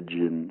bridge,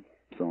 and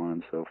so on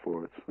and so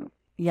forth. So.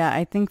 Yeah,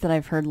 I think that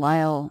I've heard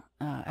Lyle.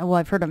 Well,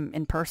 I've heard him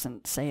in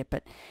person say it,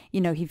 but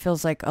you know, he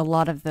feels like a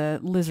lot of the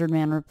lizard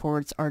man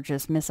reports are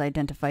just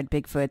misidentified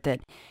Bigfoot.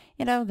 That,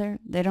 you know,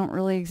 they don't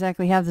really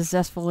exactly have the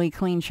zestfully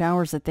clean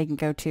showers that they can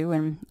go to,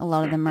 and a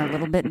lot of them are a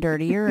little bit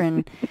dirtier,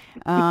 and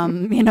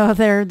you know,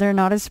 they're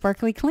not as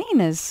sparkly clean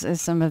as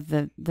some of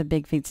the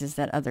Bigfoots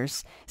that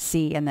others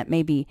see, and that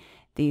maybe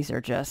these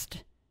are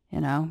just, you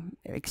know,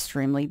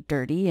 extremely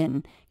dirty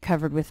and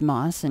covered with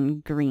moss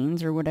and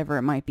greens or whatever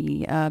it might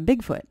be,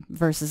 Bigfoot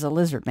versus a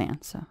lizard man.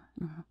 So.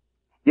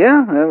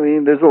 Yeah, I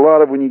mean, there's a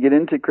lot of, when you get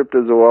into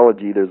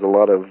cryptozoology, there's a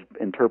lot of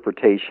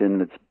interpretation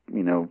that's,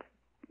 you know,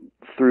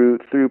 through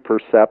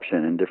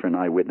perception and different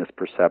eyewitness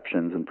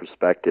perceptions and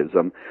perspectives.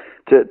 To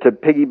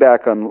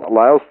piggyback on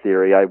Lyle's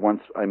theory, I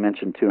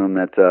mentioned to him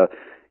that,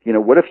 you know,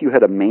 what if you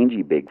had a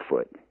mangy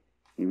Bigfoot?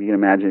 You can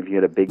imagine if you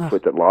had a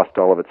Bigfoot that lost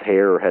all of its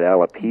hair or had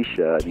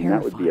alopecia. I mean,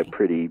 that would be a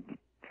pretty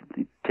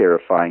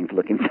terrifying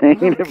looking thing.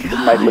 It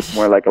might look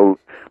more like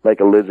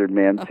a lizard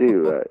man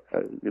too.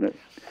 You know.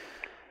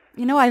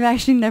 You know, I've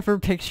actually never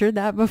pictured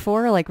that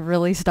before, like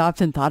really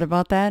stopped and thought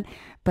about that.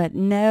 But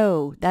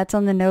no, that's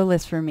on the no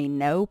list for me.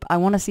 Nope. I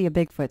want to see a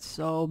Bigfoot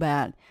so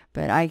bad.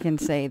 But I can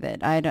say that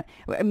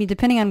I mean,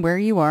 depending on where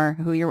you are,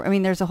 I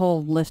mean, there's a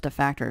whole list of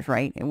factors,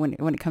 right? When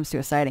it comes to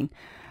a sighting.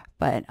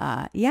 But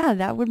yeah,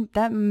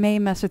 that may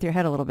mess with your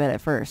head a little bit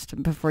at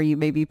first before you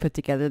maybe put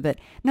together that,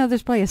 no,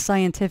 there's probably a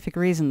scientific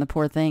reason the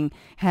poor thing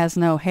has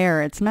no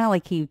hair. It's not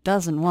like he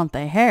doesn't want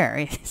the hair.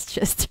 It's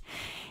just...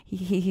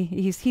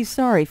 He's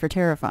sorry for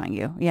terrifying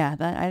you. Yeah,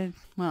 that's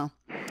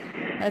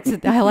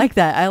it. I like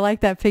that. I like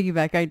that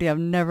piggyback idea. I've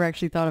never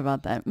actually thought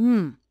about that.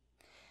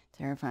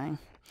 Terrifying.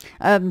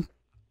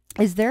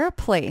 Is there a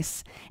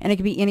place, and it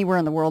could be anywhere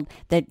in the world,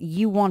 that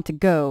you want to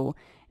go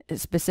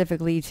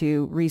specifically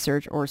to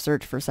research or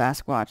search for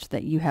Sasquatch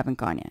that you haven't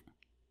gone yet?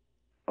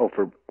 Oh,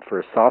 for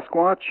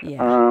Sasquatch?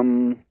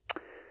 Yeah.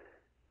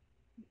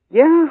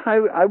 Yeah,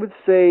 I would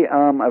say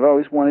I've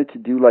always wanted to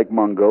do like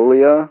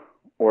Mongolia,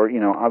 or,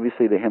 you know,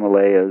 obviously the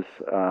Himalayas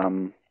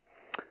for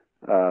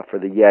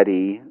the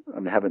Yeti.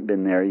 I haven't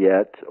been there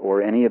yet,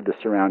 or any of the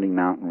surrounding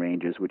mountain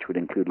ranges, which would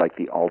include like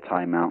the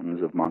Altai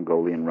Mountains of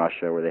Mongolia and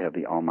Russia, where they have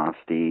the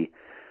Almasty.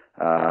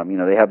 You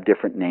know, they have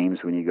different names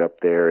when you go up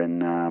there, in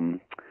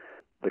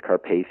the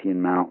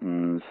Carpathian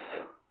Mountains,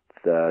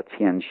 the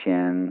Tian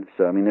Shan.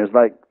 So, I mean, there's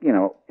like, you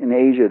know, in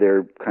Asia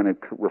they're kind of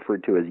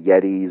referred to as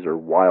Yetis or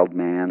Wild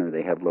Man, or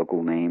they have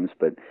local names,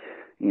 but,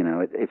 you know,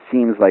 it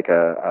seems like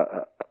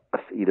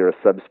either a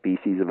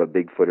subspecies of a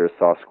Bigfoot or a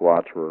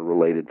Sasquatch or a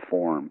related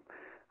form.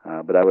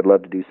 But I would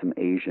love to do some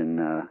Asian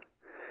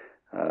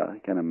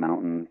kind of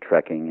mountain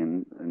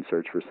trekking and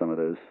search for some of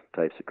those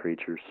types of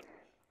creatures.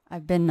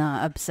 I've been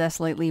obsessed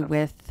lately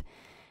with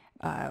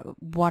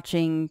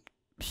watching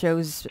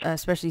shows,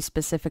 especially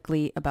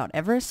specifically about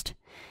Everest.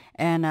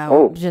 And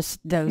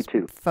just those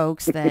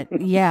folks that,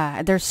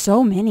 yeah, there's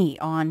so many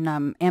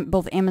on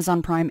both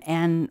Amazon Prime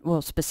and,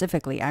 well,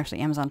 specifically actually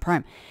Amazon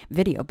Prime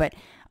Video. But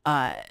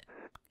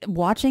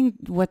watching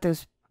what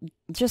those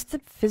just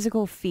the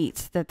physical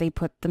feats that they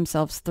put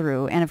themselves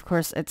through. And of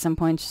course, at some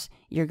points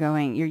you're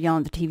yelling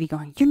at the TV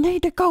going, you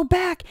need to go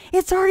back.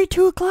 It's already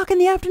 2:00 in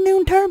the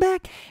afternoon, turn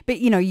back. But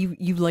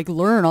you like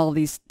learn all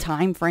these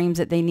time frames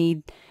that they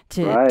need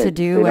to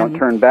do. They don't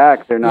turn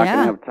back. They're not going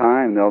to have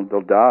time.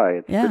 They'll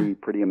die. It's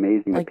pretty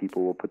amazing that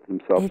people will put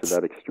themselves to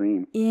that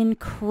extreme.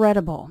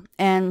 Incredible.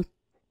 And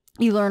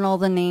you learn all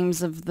the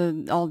names of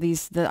the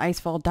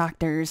icefall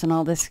doctors and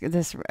all this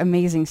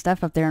amazing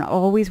stuff up there. And I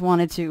always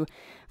wanted to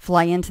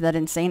fly into that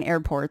insane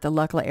airport, the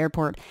Lukla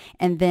airport,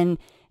 and then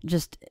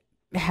just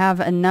have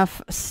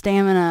enough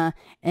stamina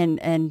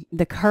and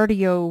the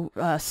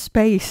cardio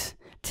space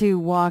to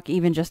walk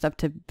even just up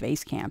to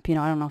base camp. I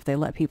don't know if they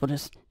let people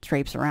just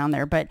traipse around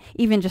there, but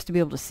even just to be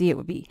able to see it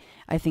would be,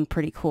 I think,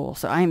 pretty cool.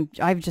 So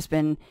I've just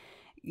been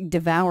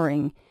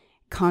devouring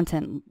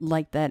content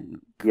like that.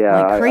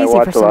 Yeah, like crazy I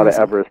watch for a lot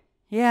reason. of Everest.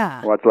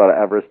 Yeah, I watch a lot of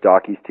Everest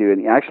docus too.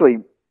 And actually,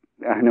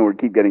 I know we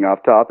keep getting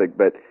off topic,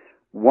 but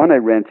one I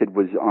rented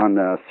was on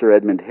Sir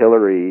Edmund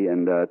Hillary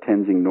and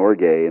Tenzing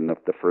Norgay, and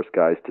the first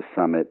guys to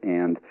summit.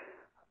 And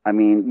I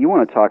mean, you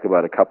want to talk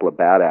about a couple of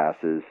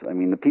badasses. I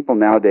mean, the people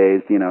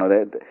nowadays,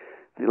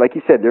 like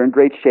you said, they're in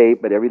great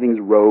shape, but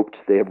everything's roped.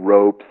 They have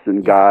ropes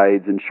and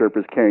guides and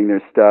Sherpas carrying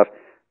their stuff.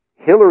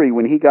 Hillary,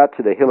 when he got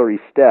to the Hillary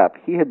step,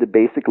 he had to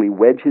basically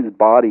wedge his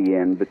body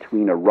in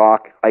between a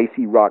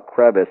icy rock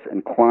crevice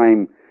and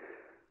climb.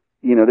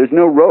 There's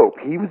no rope.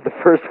 He was the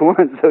first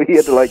one, so he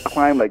had to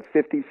climb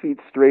 50 feet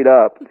straight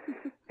up.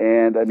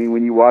 And I mean,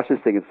 when you watch this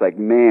thing, it's like,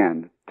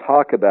 man,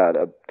 talk about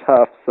a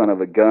tough son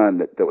of a gun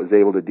that was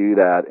able to do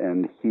that.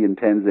 And he and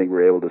Tenzing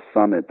were able to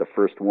summit, the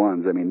first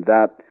ones. I mean,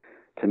 that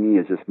to me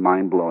is just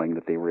mind blowing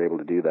that they were able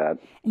to do that.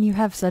 And you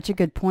have such a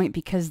good point,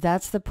 because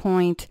that's the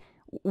point.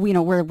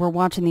 Where we're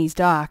watching these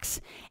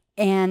docs,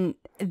 and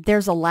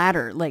there's a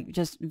ladder,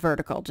 just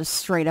vertical, just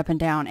straight up and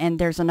down. And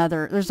there's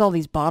all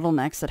these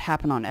bottlenecks that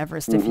happen on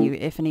Everest. Mm-hmm.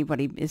 If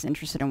anybody is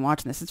interested in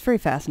watching this, it's very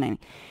fascinating,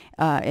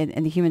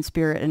 in the human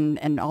spirit,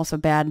 and also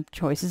bad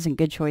choices and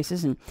good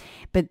choices.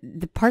 But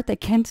the part that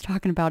Ken's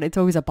talking about, it's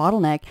always a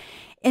bottleneck.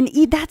 And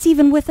that's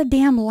even with a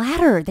damn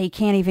ladder. They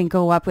can't even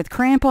go up with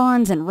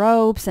crampons and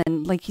ropes.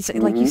 And like you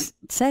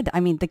said,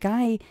 I mean, the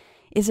guy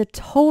is a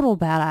total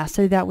badass.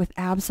 So that with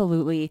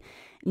absolutely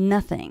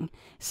nothing.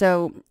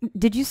 So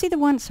did you see the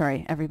one?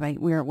 Sorry, everybody,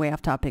 we're way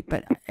off topic,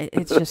 but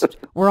it's just,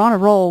 we're on a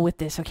roll with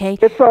this, okay?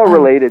 It's all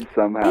related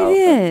somehow. It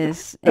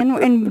is.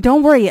 And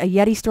don't worry, a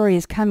Yeti story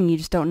is coming. You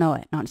just don't know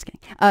it. No, I'm just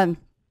kidding.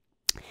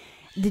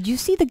 Did you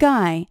see the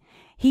guy?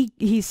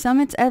 He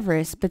summits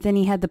Everest, but then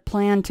he had the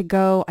plan to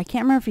go, I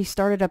can't remember if he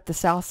started up the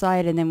south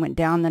side and then went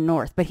down the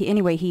north. But he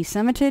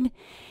summited,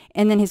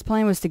 and then his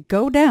plan was to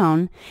go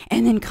down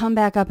and then come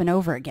back up and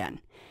over again.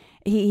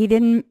 He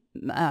didn't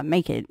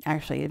make it,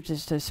 actually,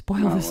 just to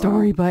spoil the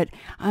story, but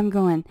I'm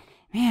going,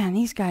 man,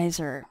 these guys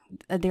they're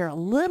a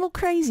little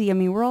crazy. I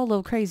mean, we're all a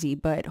little crazy,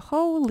 but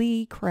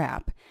holy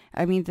crap.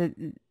 I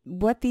mean,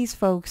 what these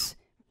folks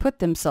put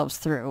themselves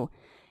through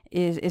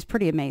is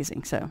pretty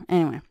amazing. So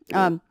anyway,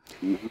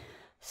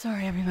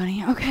 sorry,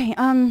 everybody. Okay,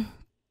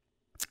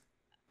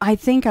 I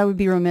think I would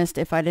be remiss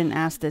if I didn't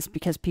ask this,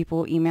 because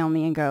people email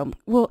me and go,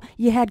 well,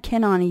 you had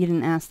Ken on and you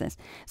didn't ask this.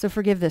 So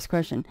forgive this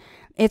question.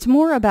 It's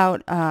more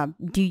about,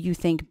 do you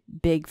think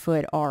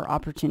Bigfoot are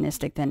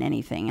opportunistic than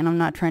anything? And I'm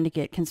not trying to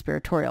get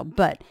conspiratorial,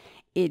 but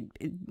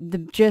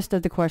the gist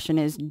of the question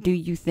is, do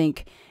you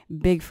think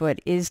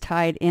Bigfoot is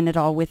tied in at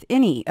all with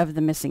any of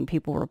the missing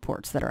people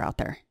reports that are out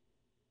there?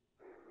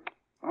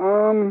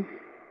 I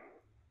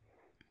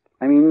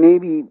mean,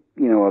 maybe,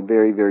 a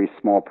very, very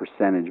small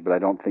percentage, but I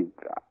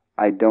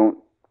don't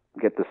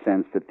get the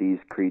sense that these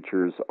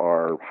creatures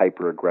are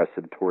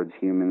hyper-aggressive towards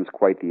humans.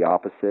 Quite the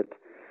opposite.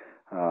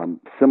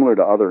 Similar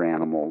to other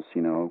animals,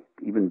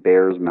 even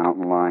bears,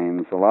 mountain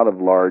lions, a lot of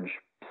large,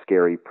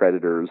 scary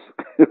predators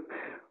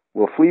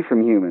will flee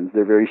from humans.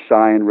 They're very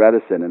shy and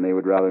reticent, and they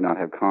would rather not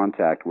have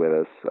contact with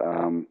us.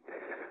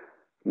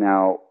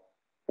 Now,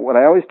 what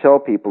I always tell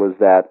people is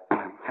that,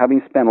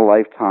 having spent a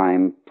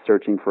lifetime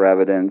searching for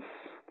evidence,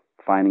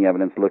 finding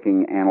evidence,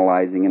 looking,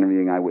 analyzing,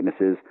 interviewing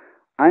eyewitnesses,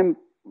 I'm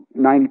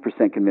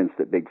 90% convinced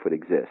that Bigfoot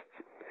exists.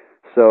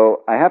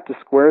 So I have to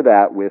square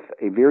that with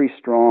a very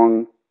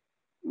strong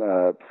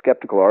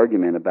skeptical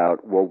argument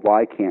about, well,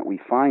 why can't we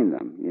find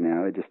them?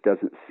 It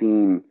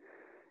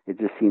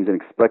just seems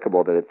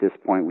inexplicable that at this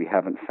point we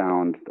haven't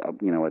found,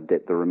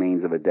 the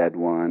remains of a dead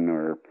one,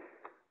 or,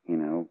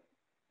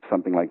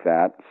 something like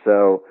that.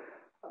 So,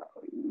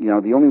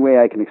 the only way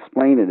I can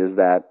explain it is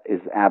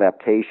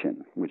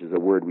adaptation, which is a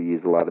word we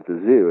use a lot at the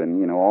zoo.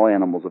 And, all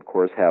animals, of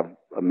course, have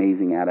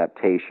amazing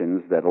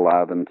adaptations that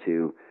allow them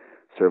to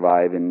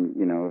survive in,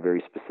 a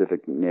very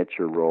specific niche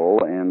or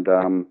role. And,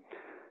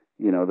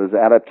 those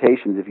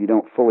adaptations, if you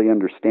don't fully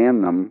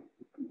understand them,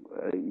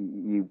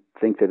 you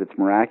think that it's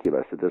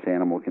miraculous that this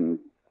animal can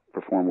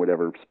perform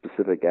whatever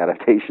specific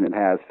adaptation it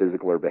has,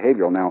 physical or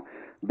behavioral. Now,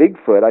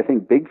 I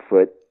think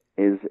Bigfoot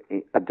is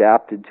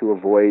adapted to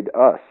avoid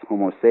us,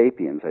 Homo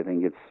sapiens. I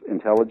think it's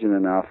intelligent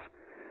enough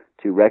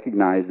to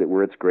recognize that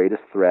we're its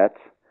greatest threat.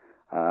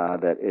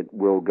 that it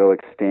will go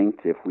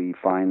extinct if we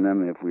find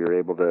them, if we are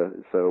able to.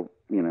 So,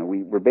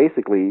 we're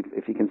basically,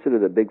 if you consider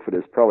that Bigfoot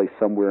is probably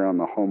somewhere on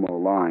the Homo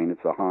line,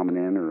 it's a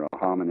hominin or a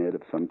hominid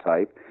of some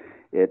type,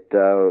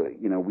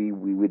 we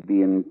would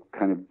be in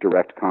kind of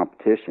direct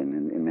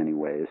competition in many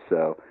ways.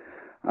 So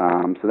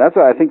that's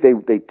why I think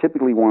they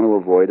typically want to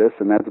avoid us,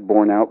 and that's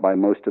borne out by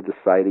most of the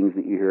sightings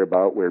that you hear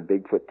about, where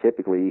Bigfoot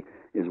typically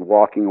is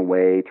walking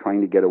away,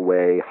 trying to get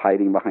away,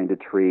 hiding behind a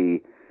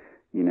tree,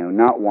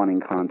 not wanting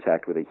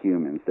contact with the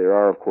humans. There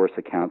are, of course,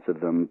 accounts of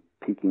them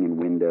peeking in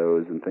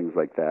windows and things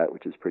like that,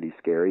 which is pretty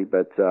scary.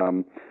 But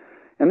and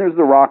there's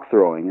the rock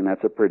throwing, and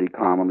that's a pretty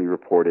commonly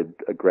reported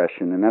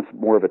aggression, and that's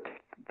more of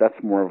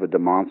a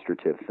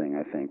demonstrative thing,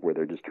 I think, where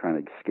they're just trying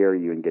to scare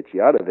you and get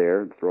you out of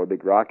there and throw a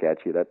big rock at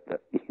you. That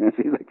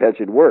seems like that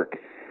should work.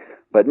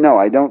 But no,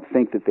 I don't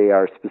think that they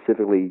are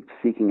specifically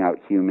seeking out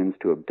humans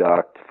to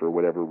abduct for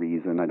whatever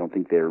reason. I don't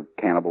think they're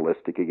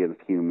cannibalistic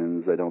against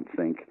humans. I don't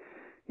think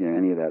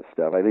any of that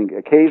stuff. I think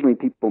occasionally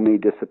people may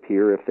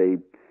disappear if they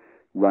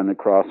run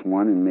across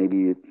one, and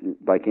maybe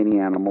like any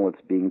animal,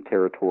 it's being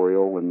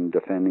territorial and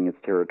defending its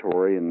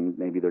territory, and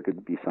maybe there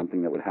could be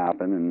something that would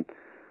happen and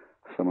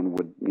someone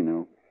would,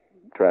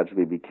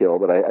 tragically be killed.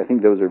 But I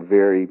think those are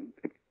very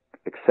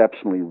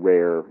exceptionally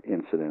rare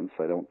incidents.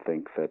 I don't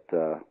think that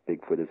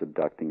Bigfoot is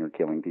abducting or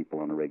killing people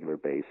on a regular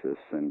basis.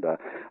 And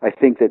I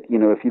think that,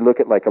 if you look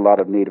at like a lot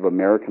of Native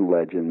American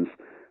legends,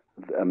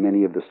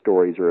 many of the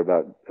stories are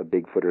about a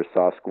Bigfoot or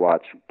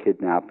Sasquatch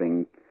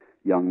kidnapping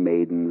young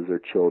maidens or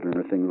children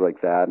or things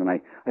like that. And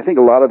I think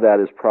a lot of that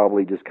is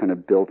probably just kind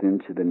of built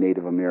into the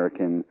Native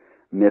American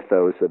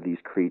mythos of these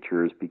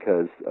creatures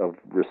because of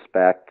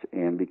respect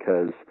and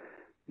because,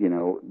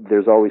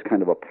 there's always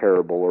kind of a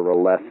parable or a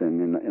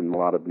lesson in a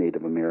lot of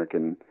Native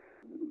American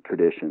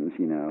traditions,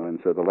 and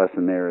so the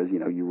lesson there is,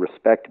 you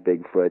respect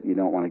Bigfoot. You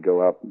don't want to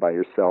go up by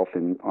yourself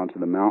and onto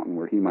the mountain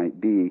where he might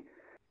be.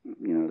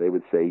 They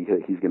would say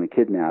he's going to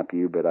kidnap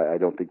you, but I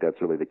don't think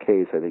that's really the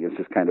case. I think it's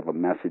just kind of a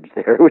message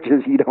there, which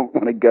is you don't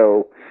want to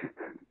go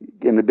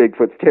in the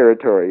Bigfoot's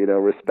territory,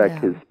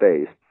 respect his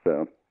space.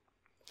 So,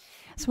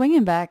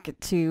 swinging back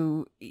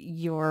to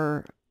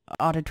your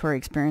auditory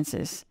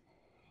experiences,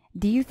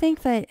 do you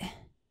think that,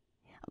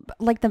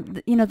 like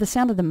the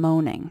sound of the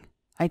moaning,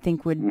 I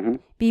think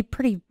would be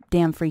pretty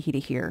damn freaky to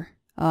hear.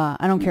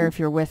 I don't care if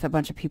you're with a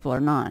bunch of people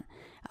or not.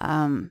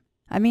 Do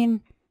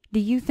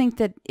you think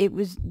that it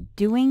was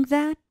doing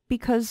that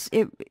because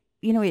it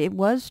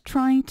was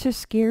trying to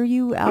scare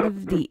you out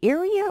of the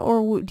area,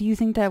 or do you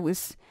think that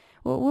was,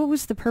 what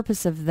was the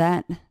purpose of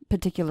that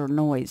particular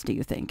noise, do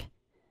you think?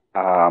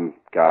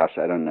 Gosh,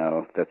 I don't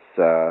know. That's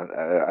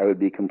I would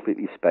be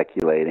completely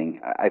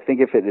speculating. I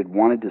think if it had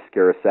wanted to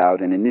scare us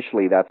out, and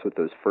initially that's what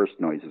those first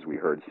noises we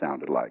heard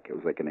sounded like. It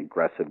was like an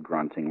aggressive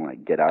grunting,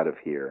 like "get out of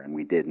here," and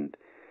we didn't.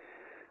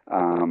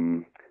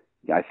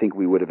 I think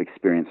we would have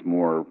experienced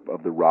more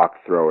of the rock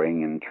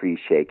throwing and tree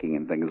shaking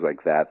and things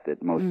like that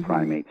most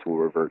primates will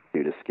revert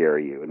to scare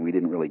you, and we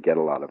didn't really get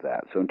a lot of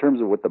that. So in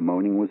terms of what the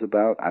moaning was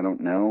about, I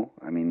don't know.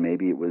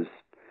 Maybe it was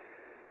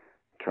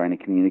trying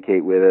to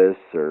communicate with us,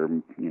 or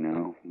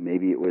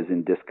maybe it was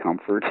in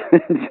discomfort.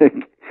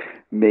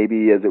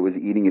 Maybe as it was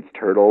eating its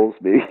turtles,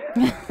 maybe.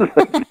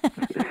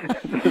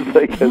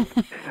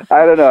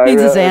 I don't know.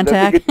 Needs a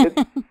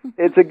Zantac.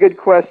 It's a good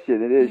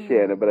question. It is,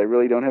 Shannon, but I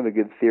really don't have a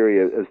good theory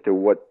as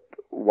to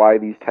why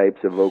these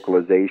types of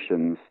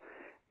vocalizations.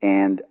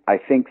 And I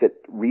think that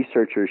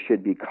researchers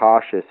should be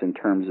cautious in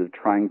terms of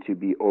trying to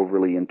be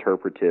overly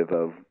interpretive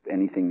of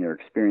anything they're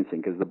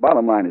experiencing, because the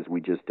bottom line is we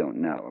just don't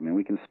know.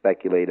 We can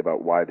speculate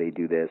about why they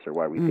do this or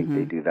why we think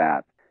they do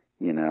that.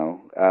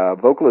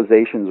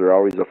 Vocalizations are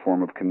always a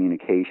form of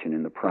communication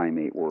in the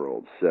primate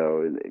world.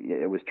 So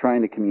it was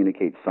trying to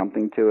communicate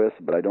something to us,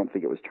 but I don't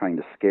think it was trying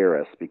to scare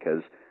us,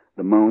 because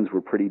the moans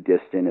were pretty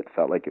distant. It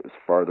felt like it was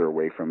farther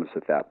away from us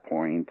at that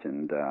point.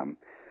 And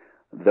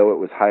though it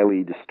was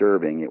highly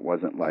disturbing, it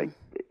wasn't like,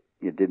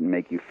 it didn't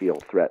make you feel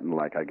threatened,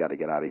 like I got to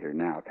get out of here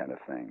now kind of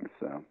thing.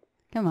 So.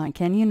 Come on,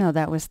 Ken,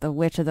 that was the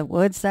Witch of the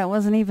Woods. That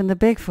wasn't even the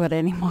Bigfoot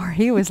anymore.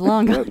 He was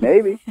long gone.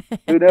 Maybe.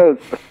 Who knows?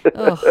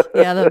 Oh,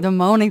 yeah, the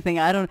moaning thing.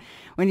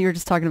 When you were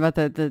just talking about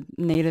the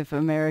Native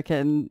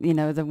American,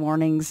 the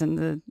warnings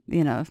and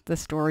the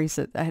stories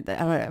that I don't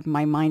know,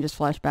 my mind just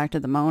flashed back to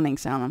the moaning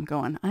sound. I'm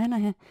going, I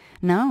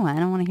don't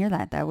want to hear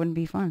that. That wouldn't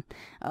be fun.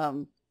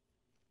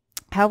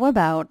 How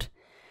about,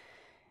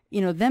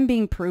 them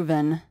being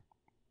proven?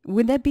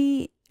 Would that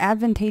be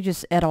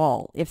advantageous at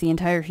all if the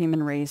entire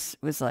human race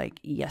was like,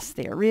 yes,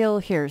 they are real,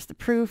 here's the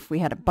proof, we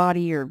had a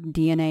body or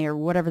DNA or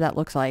whatever that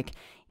looks like?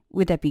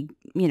 Would that be,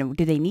 do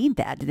they need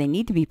that? Do they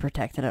need to be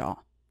protected at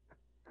all?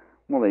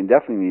 Well, they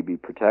definitely need to be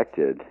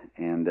protected,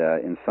 and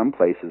in some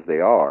places they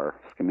are.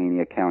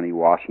 Skamania County,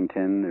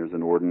 Washington, there's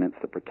an ordinance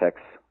that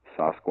protects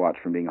Sasquatch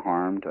from being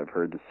harmed. I've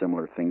heard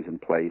similar things in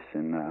place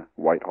in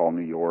Whitehall,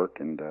 New York,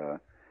 and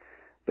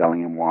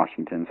Bellingham,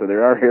 Washington. So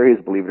there are areas,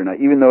 believe it or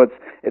not, even though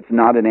it's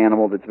not an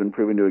animal that's been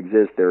proven to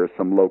exist, there are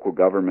some local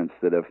governments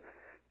that have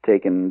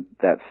taken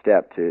that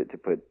step to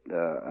put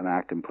an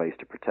act in place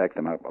to protect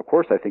them. Of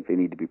course, I think they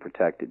need to be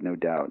protected, no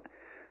doubt.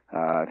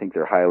 I think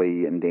they're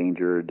highly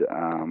endangered.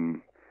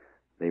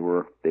 They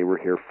were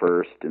here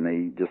first, and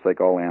they, just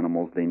like all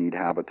animals, they need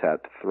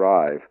habitat to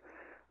thrive.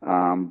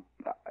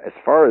 As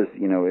far as,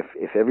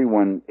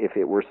 if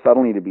it were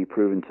suddenly to be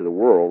proven to the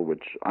world,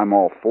 which I'm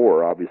all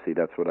for, obviously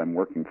that's what I'm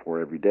working for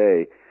every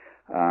day,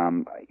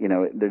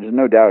 there's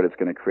no doubt it's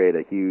going to create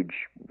a huge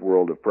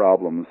world of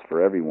problems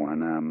for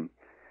everyone.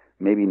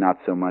 Maybe not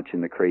so much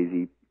in the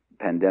crazy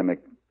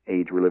pandemic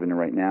age we're living in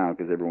right now,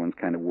 because everyone's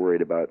kind of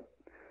worried about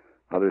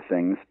other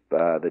things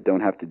that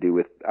don't have to do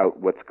with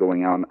what's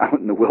going on out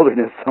in the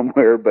wilderness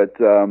somewhere. But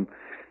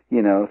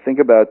think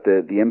about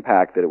the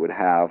impact that it would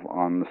have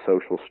on the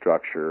social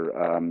structure.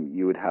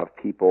 You would have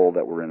people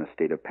that were in a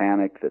state of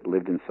panic that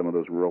lived in some of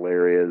those rural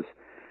areas.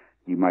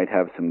 You might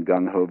have some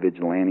gung-ho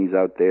vigilantes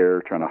out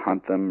there trying to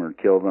hunt them or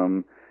kill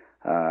them.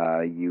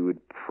 You would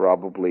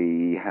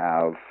probably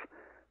have,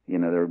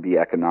 there would be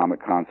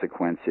economic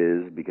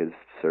consequences because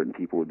certain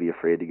people would be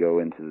afraid to go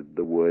into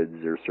the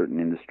woods, or certain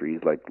industries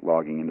like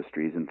logging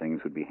industries and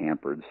things would be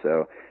hampered.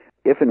 So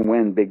if and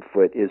when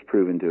Bigfoot is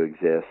proven to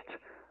exist,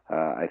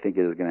 I think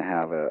it is going to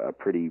have a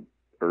pretty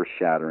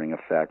earth-shattering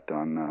effect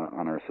on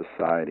our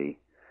society.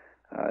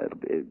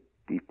 It'd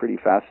be pretty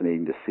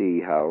fascinating to see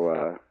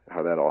how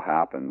that all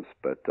happens.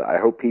 But I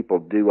hope people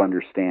do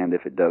understand,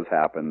 if it does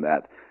happen,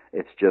 that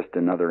it's just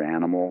another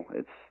animal.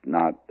 It's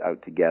not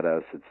out to get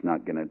us. It's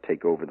not going to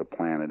take over the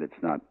planet.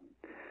 It's not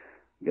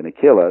going to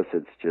kill us.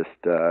 It's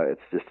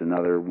just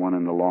another one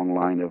in the long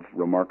line of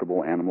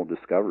remarkable animal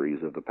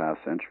discoveries of the past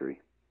century.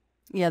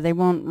 Yeah, they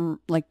won't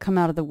come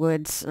out of the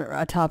woods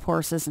atop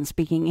horses and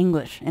speaking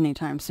English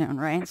anytime soon,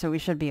 right? So we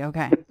should be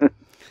okay.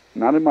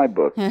 Not in my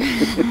book.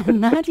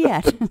 Not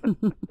yet.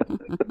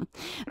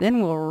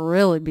 Then we'll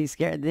really be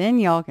scared. Then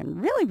y'all can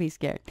really be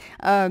scared.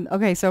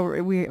 Okay,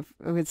 so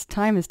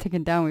time is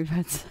ticking down. We've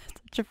had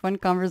such a fun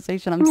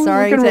conversation. I'm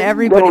sorry to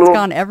everybody. It's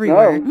gone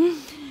everywhere. No,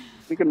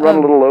 we can run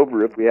a little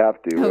over if we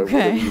have to.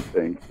 Okay. What do you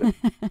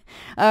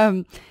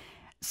think?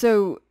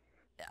 So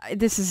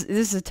this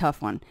is a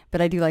tough one, but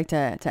I do like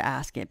to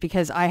ask it,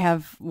 because I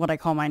have what I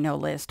call my no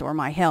list, or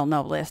my hell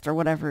no list, or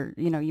whatever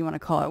you want to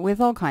call it, with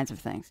all kinds of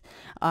things.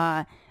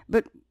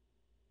 But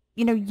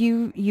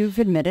you've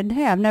admitted,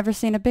 hey, I've never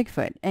seen a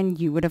Bigfoot, and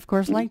you would of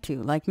course like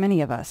to, like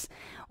many of us.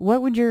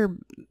 What would your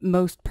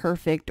most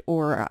perfect,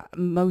 or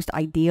most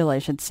ideal, I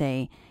should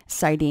say,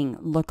 sighting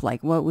look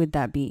like? What would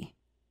that be?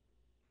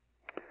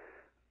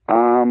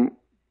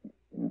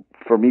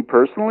 For me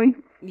personally?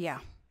 Yeah.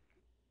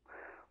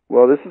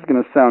 Well, this is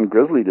going to sound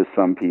grisly to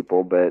some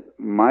people, but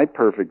my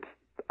perfect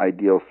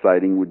ideal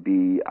sighting would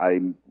be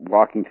I'm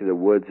walking through the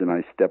woods and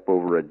I step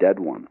over a dead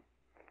one,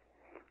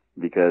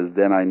 because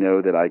then I know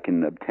that I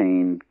can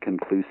obtain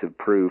conclusive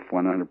proof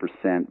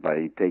 100%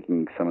 by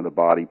taking some of the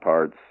body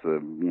parts,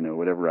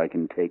 whatever I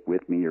can take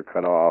with me or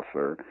cut off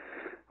or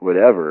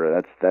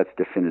whatever. That's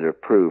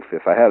definitive proof.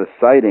 If I had a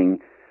sighting,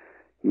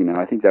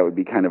 I think that would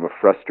be kind of a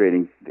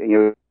frustrating.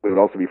 It would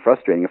also be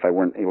frustrating if I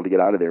weren't able to get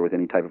out of there with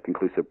any type of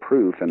conclusive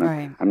proof. And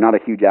right. I'm not a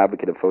huge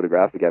advocate of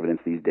photographic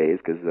evidence these days,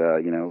 because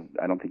I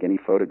don't think any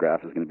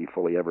photograph is going to be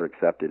fully ever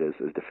accepted as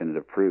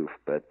definitive proof.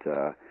 But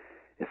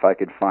if I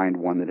could find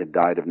one that had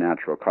died of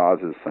natural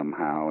causes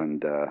somehow,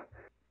 and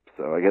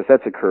so I guess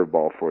that's a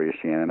curveball for you,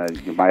 Shannon.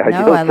 My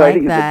ideal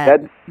sighting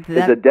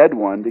is a dead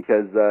one,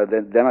 because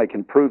then I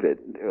can prove it.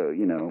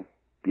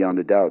 Beyond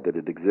a doubt that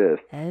it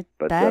exists.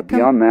 But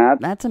beyond that,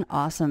 that's an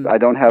awesome I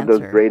don't have answer.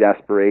 those great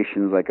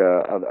aspirations like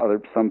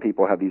some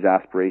people have these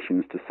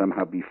aspirations to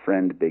somehow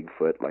befriend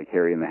Bigfoot, like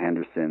Harry and the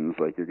Hendersons,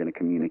 like you're going to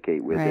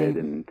communicate with right. it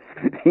and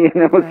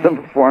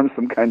right. form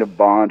some kind of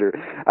bond. Or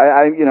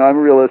I'm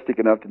realistic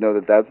enough to know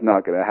that that's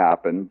not going to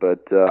happen.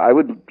 But I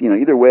would,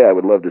 either way, I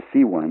would love to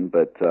see one.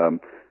 But I'm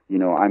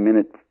in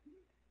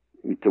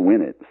it to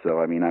win it. So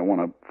I want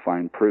to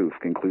find proof,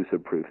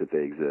 conclusive proof that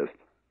they exist.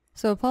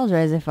 So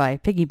apologize if I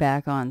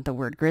piggyback on the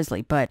word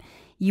grizzly, but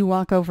you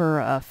walk over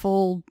a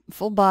full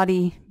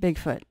body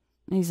Bigfoot.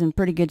 He's in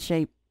pretty good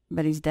shape,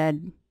 but he's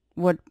dead.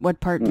 What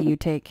part do you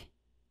take?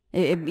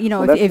 If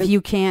you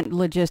can't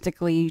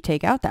logistically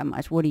take out that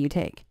much, what do you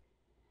take?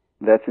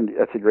 That's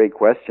a great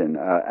question.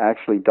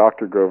 Actually,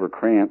 Dr. Grover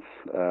Krantz,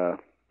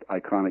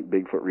 iconic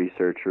Bigfoot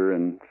researcher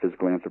and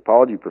physical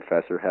anthropology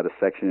professor, had a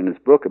section in his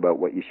book about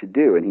what you should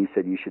do, and he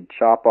said you should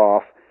chop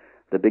off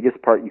the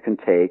biggest part you can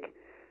take.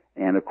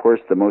 And, of course,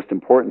 the most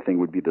important thing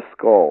would be the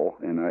skull.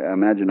 And I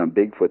imagine on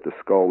Bigfoot, the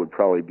skull would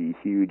probably be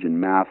huge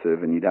and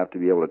massive, and you'd have to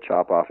be able to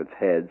chop off its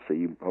head, so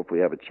you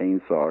hopefully have a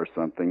chainsaw or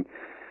something.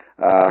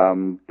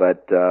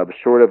 But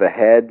short of a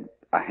head,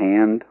 a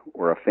hand,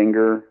 or a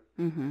finger,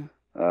 mm-hmm.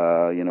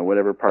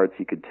 Whatever parts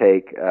you could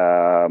take,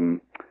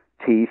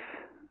 teeth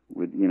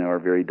are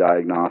very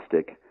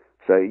diagnostic.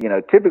 So,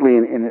 typically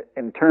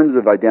in terms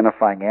of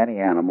identifying any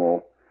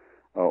animal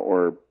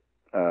or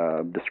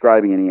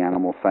describing any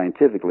animal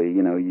scientifically,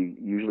 you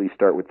usually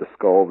start with the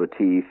skull, the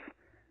teeth,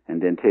 and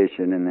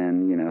dentition, and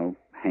then,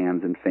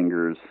 hands and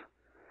fingers,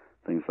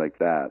 things like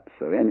that.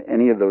 So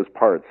any of those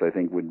parts, I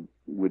think, would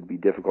would be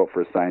difficult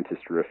for a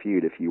scientist to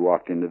refute. If you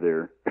walked into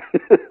their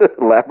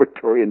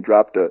laboratory and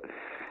dropped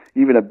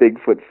even a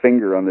Bigfoot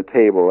finger on the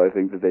table, I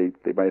think that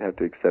they might have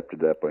to accept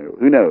it at that point.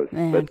 Who knows?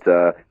 Man.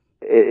 But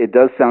it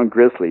does sound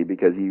grisly,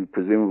 because you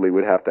presumably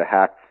would have to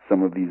hack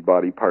some of these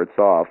body parts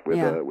off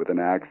with an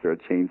axe or a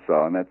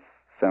chainsaw, and that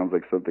sounds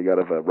like something out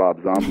of a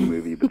Rob Zombie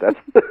movie. But that's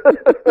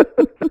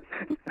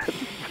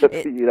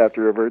something you'd have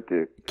to revert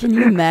to. Can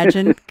you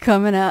imagine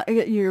coming out?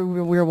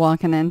 We're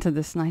walking into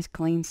this nice,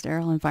 clean,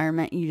 sterile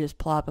environment. You just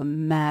plop a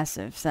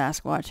massive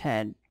Sasquatch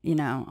head,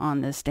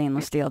 on this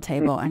stainless steel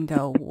table, and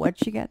go,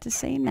 "What you got to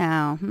say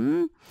now?"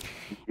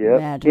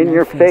 Yeah, in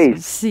your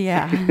face.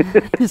 Yeah,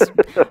 just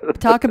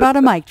talk about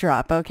a mic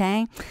drop,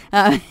 okay?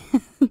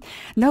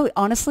 No,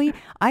 honestly,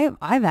 I've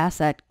asked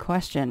that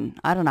question,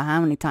 I don't know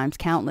how many times,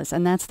 countless,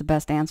 and that's the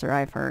best answer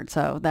I've heard.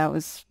 So that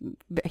was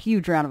a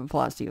huge round of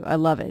applause to you. I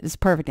love it. It's a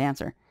perfect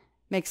answer.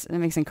 It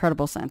makes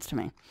incredible sense to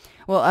me.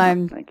 Well,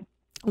 Thank you.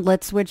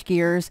 Let's switch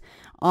gears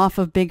off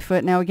of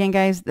Bigfoot. Now, again,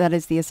 guys, that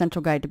is The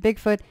Essential Guide to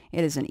Bigfoot.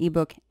 It is an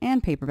ebook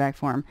and paperback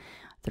form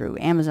through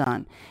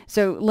Amazon.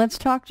 So let's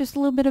talk just a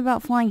little bit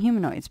about flying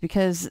humanoids,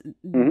 because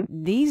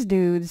these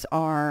dudes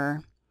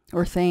are,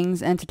 or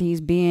things,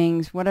 entities,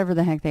 beings, whatever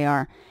the heck they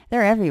are,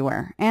 they're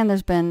everywhere. And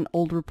there's been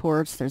old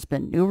reports, there's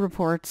been new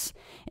reports,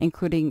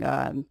 including,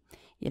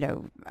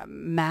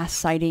 mass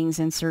sightings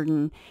in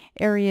certain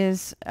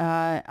areas.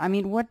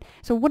 What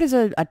is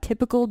a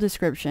typical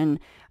description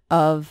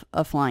of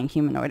a flying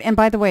humanoid? And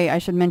by the way, I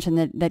should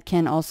mention that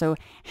Ken also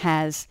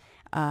has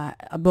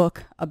a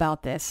book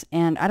about this,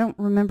 and I don't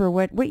remember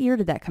what year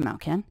did that come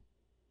out, Ken?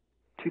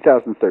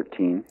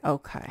 2013.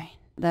 Okay,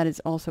 that is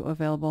also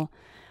available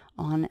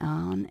on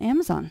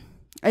Amazon.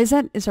 Is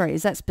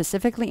that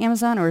specifically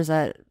Amazon, or is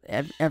that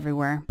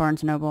everywhere?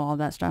 Barnes & Noble, all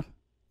that stuff?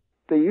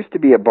 They used to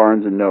be at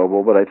Barnes &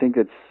 Noble, but I think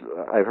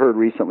I've heard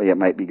recently it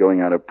might be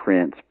going out of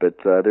print, but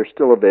they're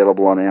still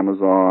available on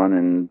Amazon,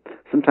 and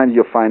sometimes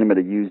you'll find them at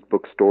a used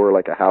bookstore,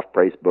 like a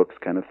half-price books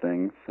kind of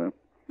thing. So.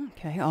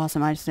 Okay,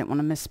 awesome. I just didn't want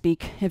to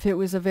misspeak if it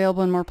was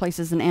available in more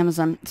places than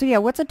Amazon. So yeah,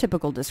 what's a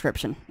typical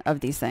description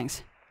of these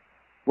things?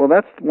 Well,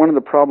 that's one of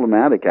the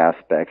problematic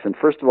aspects, and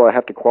first of all, I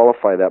have to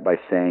qualify that by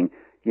saying,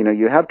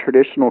 you have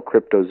traditional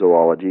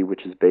cryptozoology,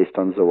 which is based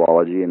on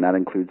zoology, and that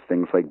includes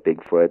things like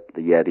Bigfoot,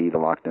 the Yeti, the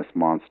Loch Ness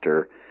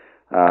Monster,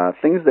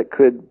 things that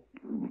could,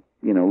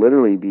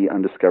 literally be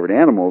undiscovered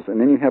animals. And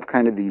then you have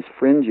kind of these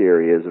fringe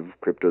areas of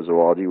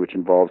cryptozoology, which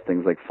involves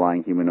things like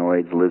flying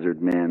humanoids,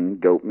 lizard men,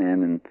 goat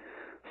men, and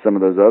some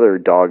of those other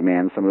dog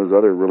men, some of those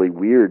other really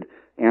weird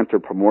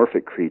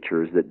anthropomorphic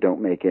creatures that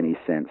don't make any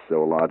sense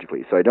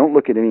zoologically. So I don't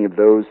look at any of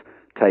those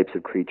types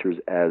of creatures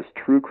as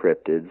true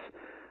cryptids.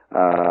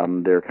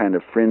 They're kind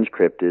of fringe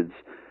cryptids,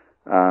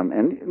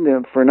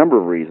 and for a number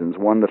of reasons.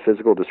 One, the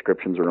physical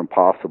descriptions are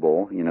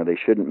impossible. They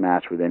shouldn't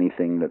match with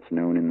anything that's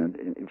known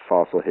in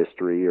fossil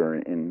history or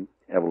in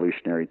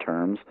evolutionary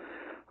terms.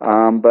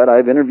 But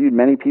I've interviewed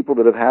many people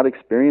that have had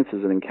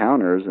experiences and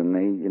encounters, and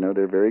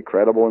they're very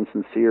credible and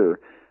sincere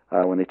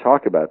when they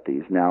talk about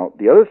these. Now,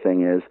 the other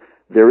thing is,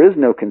 there is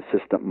no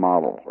consistent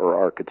model or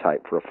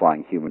archetype for a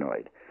flying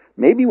humanoid.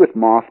 Maybe with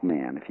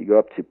Mothman, if you go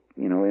up to,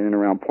 in and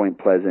around Point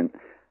Pleasant,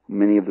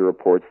 many of the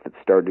reports that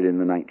started in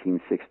the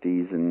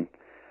 1960s and,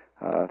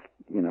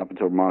 up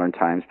until modern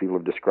times, people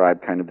have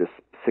described kind of this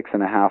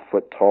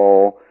 6.5-foot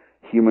tall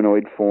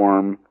humanoid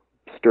form,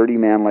 sturdy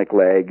man-like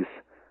legs,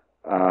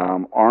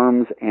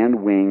 arms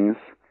and wings,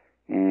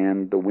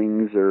 and the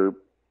wings are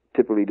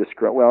typically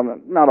described, well,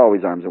 not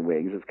always arms and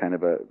wings, it's kind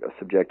of a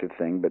subjective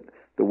thing, but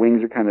the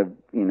wings are kind of,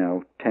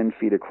 10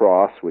 feet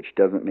across, which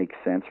doesn't make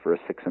sense for a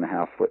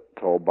 6.5-foot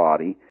tall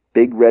body.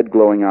 Big red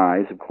glowing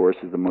eyes, of course,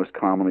 is the most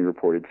commonly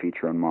reported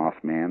feature on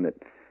Mothman, that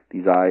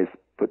these eyes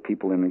put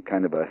people in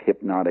kind of a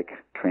hypnotic,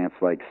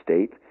 trance-like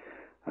state.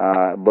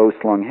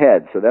 Low-slung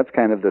head, so that's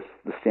kind of the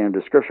standard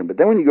description. But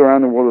then when you go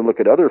around the world and look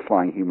at other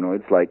flying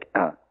humanoids, like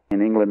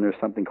in England there's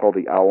something called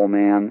the Owl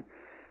Man,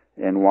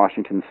 in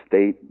Washington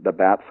State, the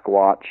Bat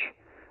Squatch,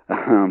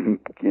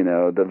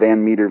 the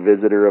Van Meter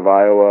Visitor of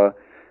Iowa.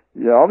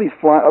 All these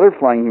other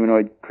flying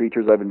humanoid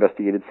creatures I've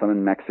investigated, some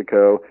in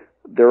Mexico,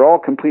 they're all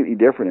completely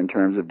different in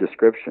terms of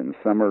description.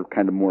 Some are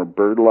kind of more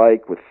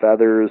bird-like with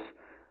feathers,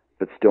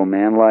 but still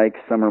man-like.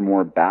 Some are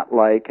more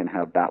bat-like and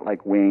have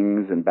bat-like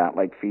wings and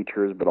bat-like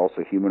features, but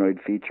also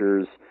humanoid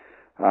features.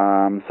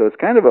 So it's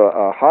kind of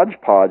a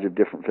hodgepodge of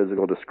different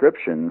physical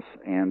descriptions,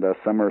 and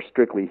some are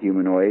strictly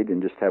humanoid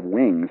and just have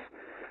wings.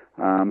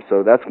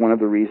 So that's one of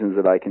the reasons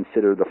that I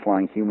consider the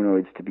flying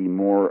humanoids to be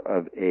more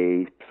of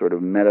a sort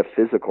of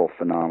metaphysical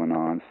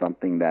phenomenon,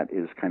 something that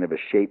is kind of a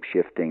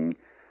shape-shifting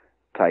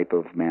type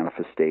of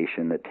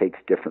manifestation that takes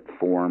different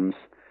forms,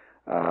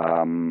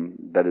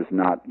 that is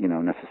not,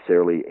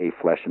 necessarily a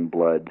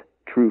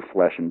true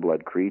flesh and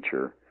blood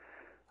creature.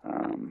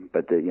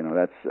 But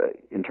that's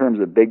in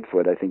terms of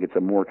Bigfoot, I think it's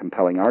a more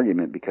compelling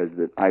argument because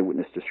the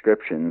eyewitness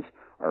descriptions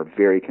are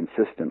very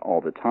consistent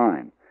all the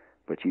time.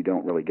 But you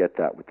don't really get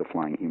that with the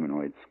flying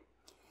humanoids.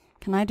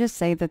 Can I just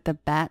say that the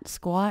Bat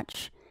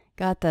Squatch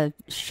got the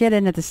shit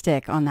end of the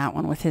stick on that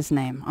one with his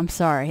name? I'm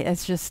sorry.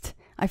 It's just,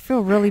 I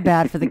feel really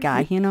bad for the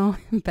guy, you know?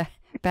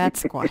 Bad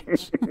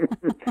Squatch.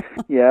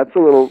 Yeah, it's a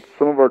little.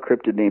 Some of our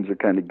cryptid names are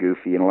kind of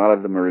goofy, and a lot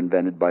of them are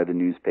invented by the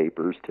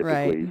newspapers,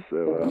 typically. Right.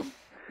 So,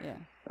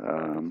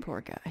 yeah.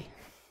 Poor guy.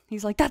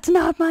 He's like, that's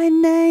not my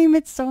name.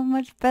 It's so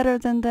much better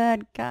than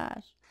that.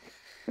 Gosh.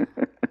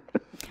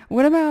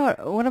 What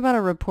about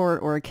a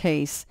report or a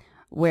case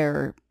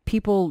where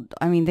people,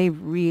 I mean, they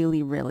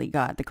really, really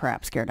got the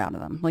crap scared out of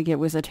them? Like it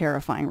was a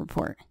terrifying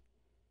report.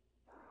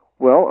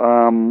 Well,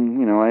 I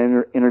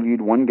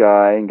interviewed one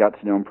guy and got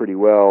to know him pretty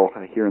well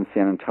here in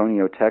San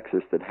Antonio,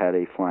 Texas, that had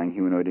a flying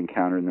humanoid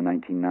encounter in the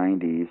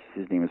 1990s.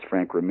 His name is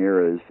Frank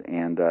Ramirez,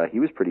 and he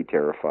was pretty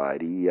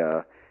terrified.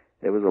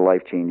 It was a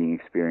life-changing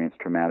experience,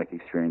 traumatic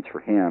experience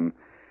for him.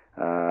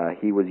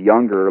 He was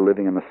younger,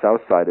 living on the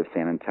south side of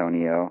San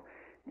Antonio,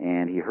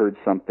 and he heard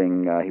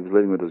something. He was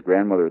living with his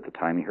grandmother at the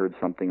time. He heard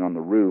something on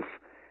the roof,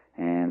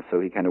 and so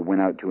he kind of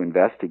went out to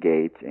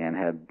investigate and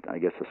had, I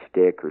guess, a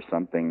stick or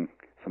something,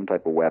 some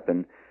type of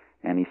weapon,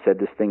 and he said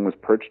this thing was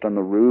perched on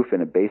the roof,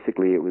 and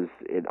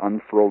it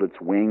unfurled its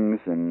wings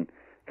and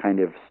kind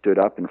of stood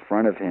up in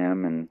front of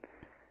him, and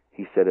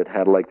he said it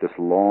had like this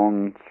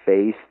long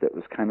face that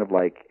was kind of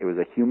like, it was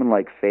a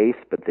human-like face,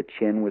 but the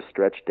chin was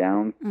stretched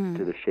down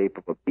to the shape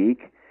of a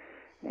beak,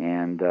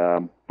 and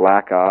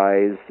black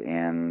eyes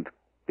and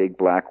big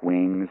black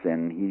wings,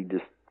 and he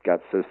just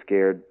got so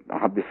scared,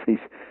 obviously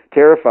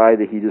terrified,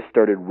 that he just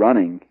started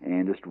running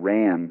and just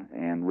ran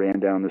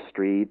down the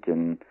street,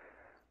 and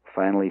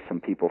finally some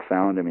people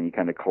found him, and he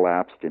kind of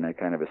collapsed in a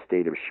kind of a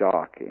state of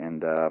shock.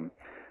 And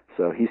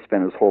so he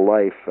spent his whole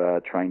life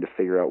trying to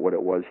figure out what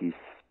it was he's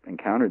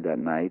encountered that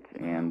night.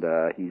 And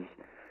he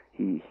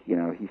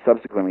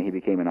subsequently he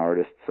became an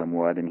artist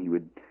somewhat,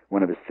 and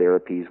one of his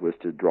therapies was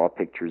to draw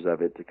pictures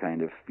of it to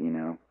kind of,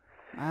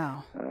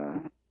 Wow.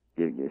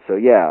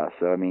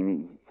 So I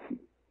mean,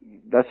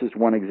 that's just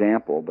one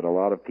example, but a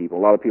lot of people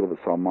that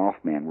saw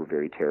Mothman were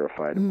very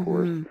terrified, of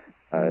course.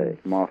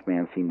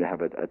 Mothman seemed to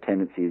have a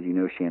tendency, as you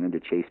know, Shannon, to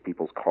chase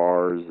people's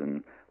cars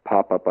and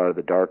pop up out of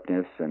the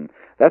darkness, and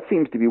that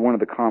seems to be one of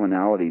the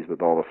commonalities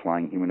with all the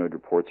flying humanoid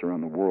reports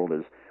around the world,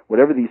 is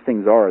whatever these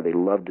things are, they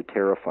love to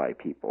terrify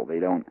people. They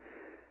don't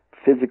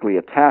physically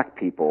attack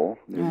people.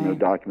 There's no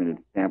documented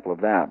example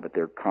of that, but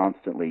they're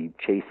constantly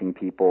chasing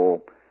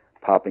people,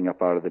 popping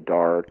up out of the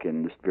dark,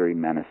 and just very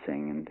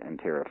menacing and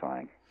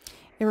terrifying.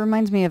 It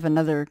reminds me of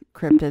another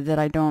cryptid that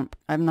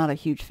I'm not a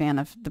huge fan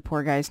of the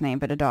poor guy's name,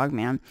 but a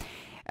dogman.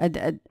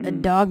 A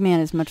dogman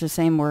is much the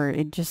same, where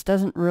it just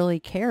doesn't really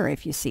care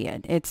if you see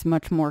it. It's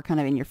much more kind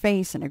of in your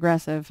face and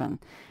aggressive, and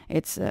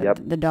it's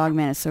the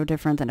dogman is so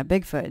different than a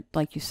Bigfoot,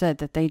 like you said,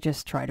 that they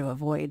just try to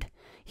avoid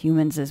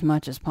humans as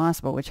much as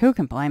possible, which who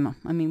can blame them?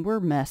 I mean, we're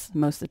a mess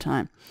most of the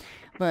time.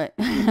 But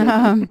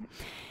I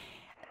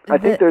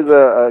think there's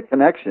a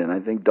connection. I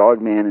think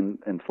dogman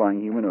and flying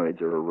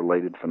humanoids are a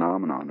related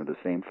phenomenon, or the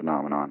same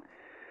phenomenon,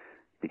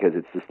 because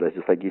it's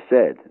just like you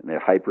said, they're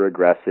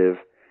hyper-aggressive,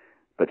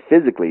 but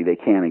physically they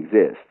can't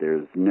exist.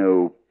 There's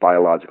no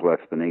biological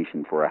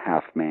explanation for a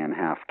half-man,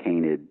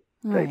 half-canid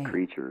type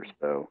creature.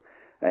 So,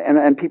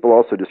 and people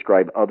also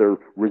describe other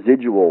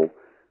residual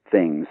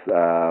things,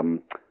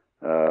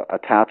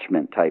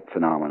 attachment type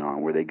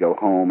phenomenon, where they go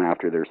home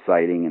after their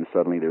sighting and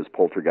suddenly there's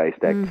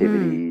poltergeist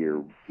activity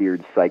or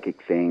weird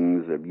psychic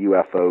things, or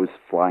UFOs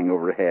flying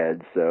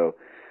overhead. So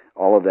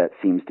all of that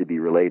seems to be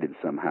related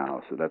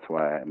somehow. So that's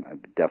why I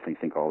definitely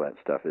think all that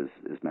stuff is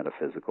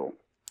metaphysical.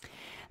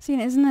 See,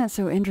 and isn't that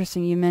so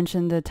interesting? You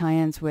mentioned the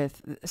tie-ins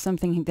with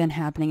something then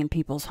happening in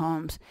people's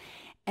homes.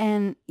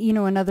 And,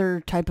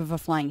 another type of a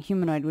flying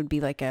humanoid would be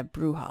like a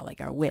bruja, like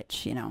a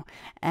witch,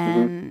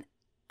 And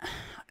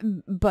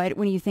but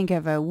when you think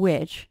of a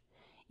witch,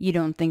 you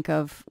don't think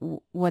of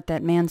what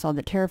that man saw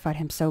that terrified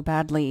him so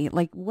badly.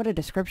 Like, what a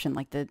description,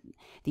 like the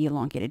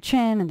elongated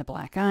chin and the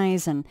black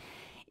eyes. And,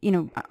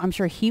 I'm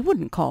sure he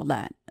wouldn't call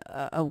that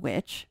a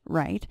witch,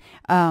 right?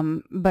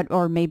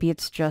 Or maybe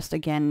it's just,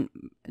 again,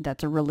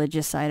 that's a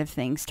religious side of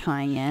things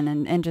tying in,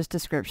 and just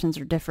descriptions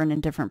are different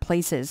in different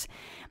places.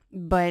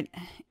 But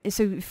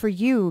so for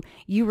you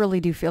really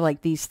do feel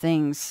like these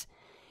things,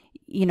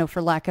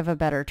 for lack of a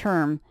better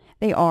term,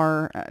 they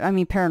are,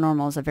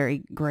 paranormal is a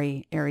very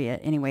gray area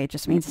anyway. It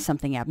just means it's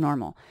something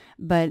abnormal.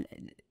 But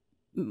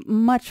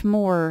much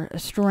more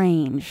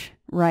strange,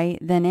 right,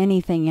 than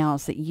anything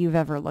else that you've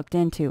ever looked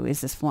into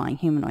is this flying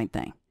humanoid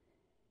thing.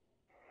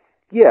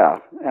 Yeah,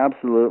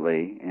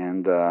 absolutely.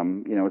 And,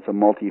 it's a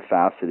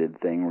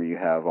multifaceted thing where you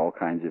have all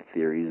kinds of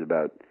theories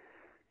about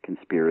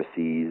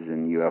conspiracies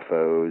and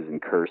UFOs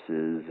and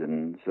curses.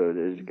 And so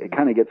it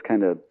kind of gets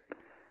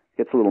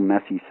a little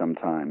messy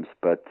sometimes.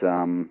 But,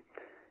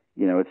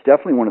 it's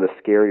definitely one of the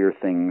scarier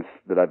things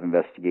that I've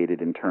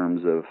investigated in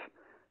terms of,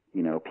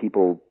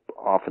 people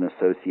often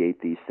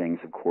associate these things,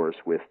 of course,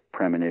 with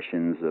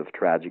premonitions of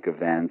tragic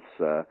events.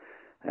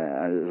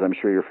 As I'm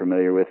sure you're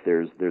familiar with,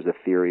 there's a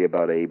theory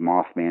about a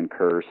Mothman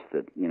curse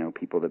that,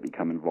 people that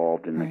become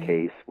involved in the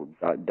case will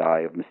die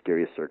of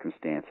mysterious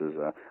circumstances.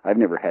 I've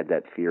never had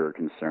that fear or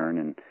concern,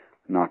 and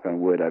knock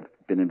on wood, I've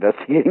been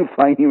investigating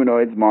flying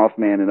humanoids,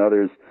 Mothman, and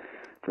others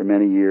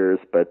many years.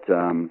 But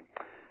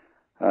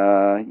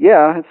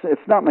yeah,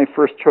 it's not my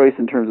first choice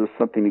in terms of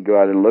something to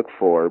go out and look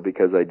for,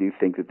 because I do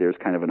think that there's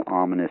kind of an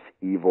ominous,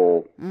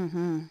 evil,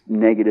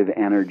 negative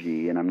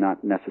energy, and I'm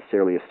not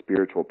necessarily a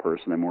spiritual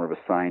person. I'm more of a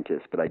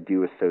scientist, but I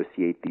do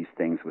associate these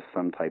things with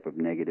some type of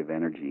negative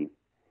energy.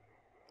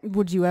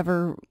 Would you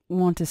ever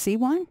want to see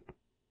one?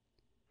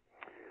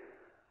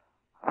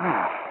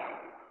 I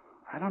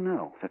don't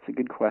know. That's a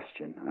good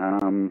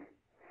question.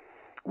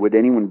 Would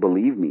anyone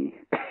believe me?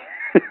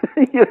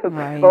 You know,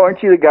 right. Oh,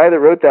 aren't you the guy that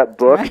wrote that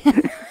book?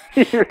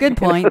 Right. Good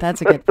point.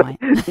 That's a good point.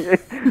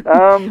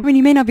 I mean,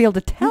 you may not be able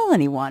to tell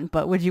anyone,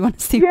 but would you want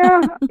to see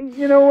one?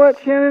 You know what,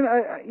 Shannon?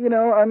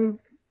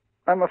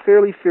 I'm a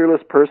fairly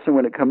fearless person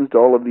when it comes to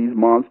all of these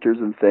monsters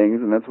and things,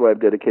 and that's why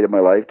I've dedicated my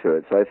life to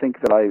it. So I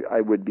think that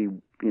I would be,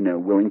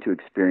 willing to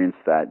experience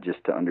that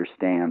just to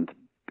understand,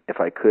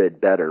 if I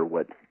could, better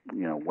what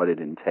it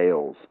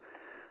entails.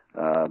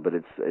 But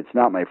it's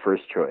not my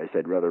first choice.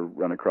 I'd rather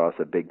run across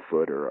a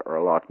Bigfoot or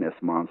a Loch Ness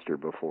monster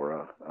before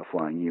a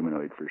flying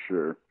humanoid, for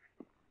sure.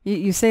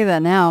 You say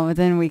that now, but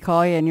then we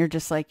call you and you're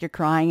just like, you're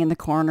crying in the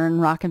corner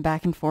and rocking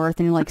back and forth,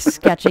 and you're like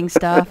sketching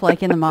stuff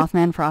like in the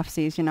Mothman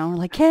prophecies, We're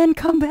like, Ken,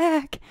 come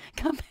back.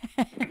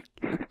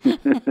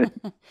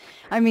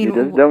 I mean, you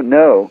just don't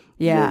know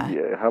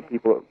how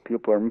people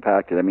are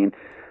impacted. I mean,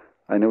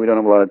 I know we don't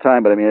have a lot of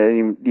time, but I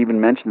didn't even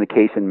mention the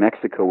case in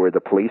Mexico where the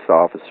police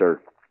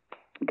officer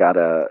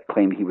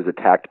claimed he was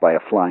attacked by a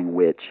flying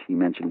witch. He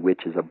mentioned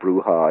witch as a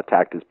bruja,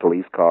 attacked his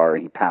police car,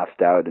 and he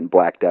passed out and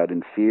blacked out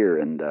in fear.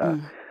 And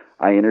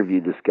I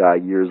interviewed this guy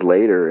years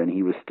later, and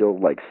he was still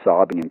like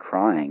sobbing and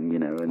crying,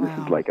 And This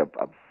is like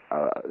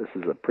this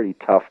is a pretty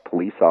tough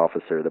police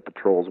officer that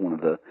patrols one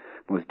of the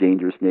most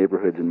dangerous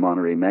neighborhoods in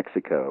Monterrey,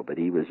 Mexico. But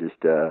he was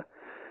just,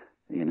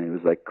 he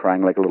was like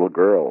crying like a little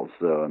girl.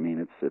 So I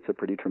mean, it's a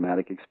pretty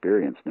traumatic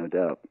experience, no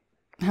doubt.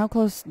 How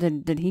close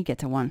did he get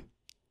to one?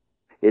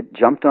 It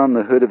jumped on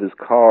the hood of his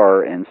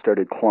car and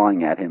started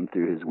clawing at him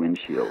through his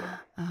windshield.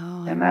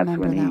 Oh, and I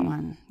remember that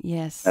one.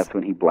 Yes. That's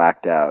when he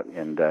blacked out,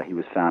 and he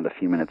was found a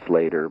few minutes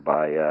later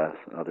by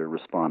other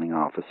responding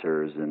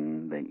officers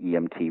and the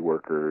EMT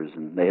workers,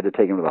 and they had to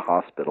take him to the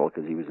hospital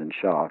because he was in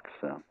shock.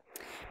 So,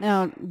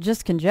 now,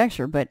 just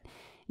conjecture, but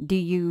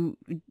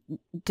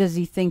does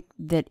he think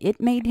that it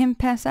made him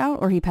pass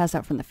out, or he passed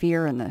out from the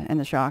fear and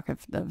the shock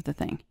of the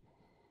thing?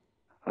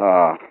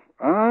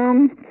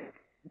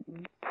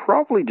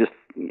 Probably just,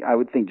 I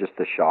would think just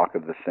the shock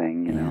of the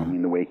thing, I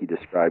mean, the way he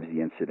describes the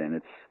incident,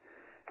 it's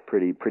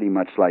pretty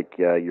much like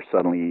you're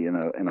suddenly in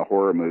a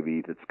horror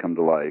movie that's come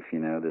to life,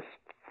 this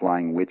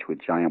flying witch with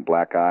giant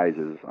black eyes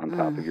is on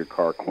top of your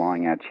car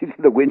clawing at you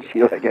through the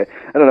windshield. I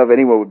don't know if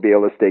anyone would be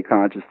able to stay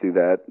conscious through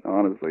that,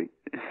 honestly.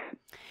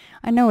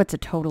 I know it's a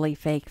totally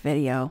fake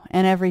video,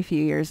 and every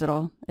few years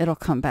it'll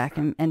come back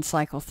and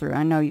cycle through.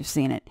 I know you've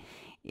seen it.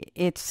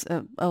 It's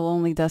a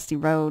lonely, dusty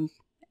road,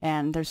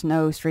 and there's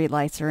no street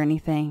lights or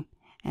anything,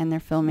 and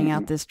they're filming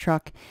out this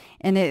truck,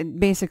 and it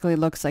basically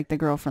looks like the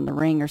girl from The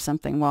Ring or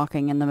something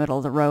walking in the middle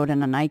of the road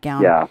in a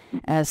nightgown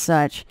as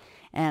such.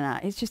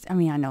 And it's just, I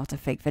mean, I know it's a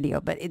fake video,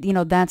 but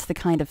that's the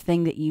kind of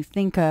thing that you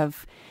think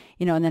of,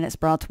 and then it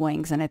sprouts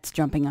wings and it's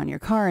jumping on your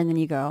car, and then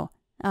you go,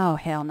 oh,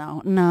 hell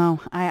no,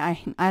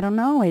 I don't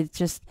know. It's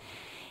just,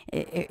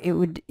 it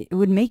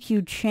would make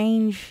you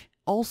change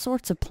all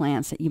sorts of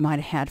plans that you might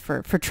have had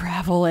for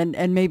travel,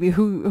 and maybe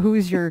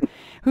who's your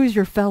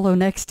fellow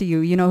next to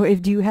you,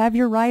 do you have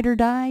your ride or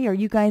die? Are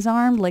you guys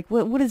armed? Like,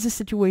 what does the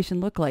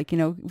situation look like,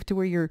 to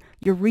where you're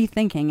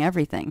rethinking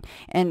everything.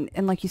 And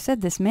like you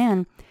said, this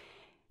man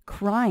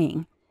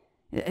crying,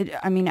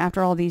 I mean,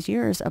 after all these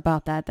years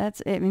about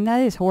that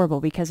is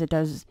horrible, because it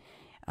does,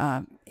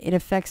 it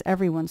affects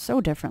everyone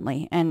so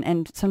differently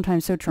and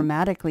sometimes so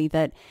traumatically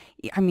that,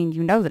 I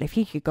mean, that if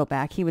he could go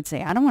back, he would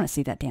say, I don't want to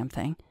see that damn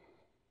thing.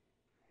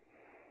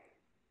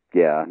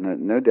 Yeah,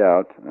 no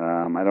doubt.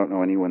 I don't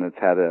know anyone that's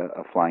had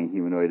a flying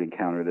humanoid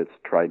encounter that's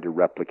tried to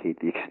replicate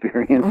the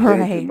experience.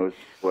 Right. Most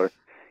people are,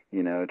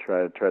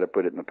 try to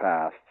put it in the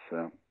past.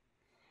 So.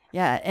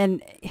 Yeah,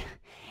 and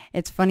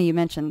it's funny you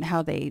mentioned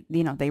how they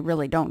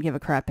really don't give a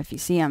crap if you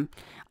see them.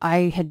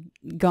 I had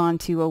gone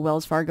to a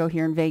Wells Fargo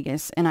here in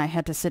Vegas, and I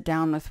had to sit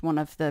down with one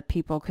of the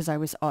people because I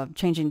was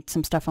changing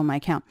some stuff on my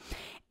account,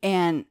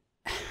 and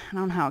I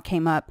don't know how it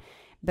came up,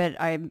 but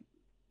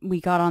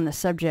we got on the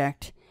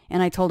subject.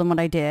 And I told him what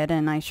I did,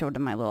 and I showed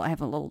him I have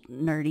a little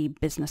nerdy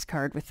business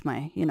card with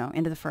my,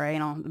 into the fray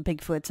and all the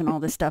Bigfoots and all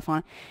this stuff on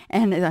it.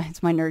 And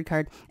it's my nerd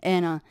card.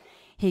 And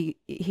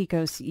he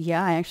goes,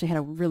 yeah, I actually had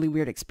a really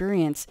weird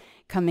experience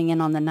coming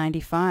in on the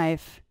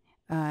 95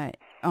 on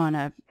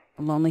a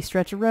lonely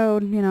stretch of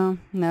road,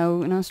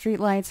 no street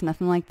lights,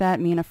 nothing like that,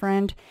 me and a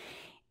friend.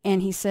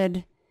 And he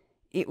said,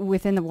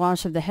 within the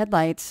wash of the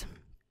headlights,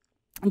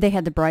 they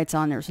had the brights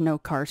on. There was no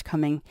cars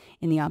coming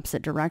in the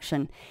opposite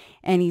direction.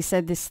 And he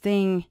said this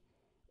thing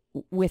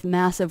with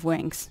massive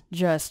wings,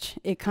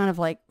 it kind of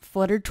like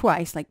fluttered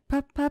twice, like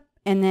pop, pop.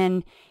 And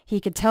then he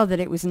could tell that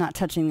it was not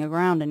touching the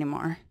ground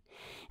anymore.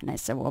 And I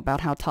said, well,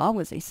 about how tall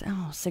was he? He said,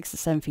 6 to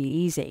 7 feet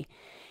easy.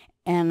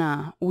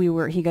 And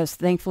he goes,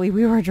 thankfully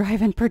we were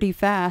driving pretty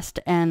fast,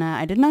 and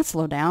I did not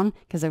slow down,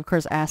 because of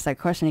course I asked that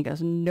question. He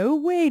goes, no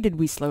way did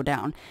we slow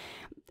down.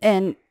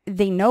 And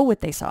they know what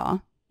they saw,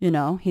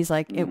 He's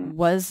like, it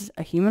was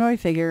a humanoid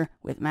figure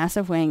with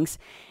massive wings,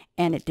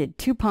 and it did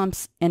 2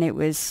 pumps, and it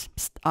was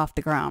off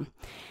the ground.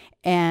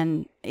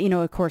 And,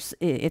 of course,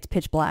 it's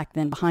pitch black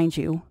then behind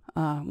you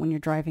when you're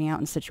driving out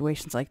in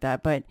situations like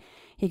that. But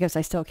he goes,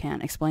 I still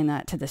can't explain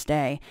that to this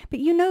day. But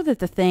that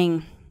the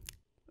thing,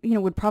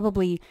 would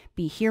probably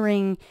be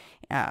hearing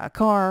a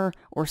car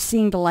or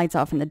seeing the lights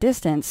off in the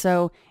distance.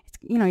 So,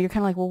 you're kind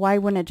of like, well, why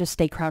wouldn't it just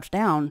stay crouched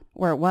down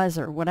where it was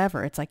or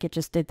whatever? It's like it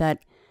just did that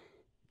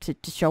to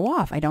show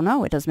off. I don't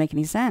know. It doesn't make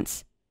any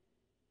sense.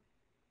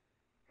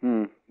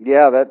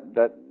 Yeah,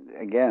 that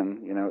again,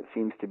 it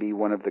seems to be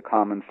one of the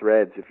common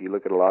threads. If you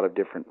look at a lot of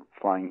different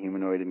flying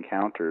humanoid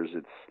encounters,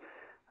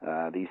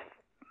 it's these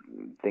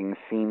things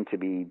seem to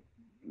be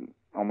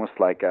almost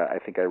like I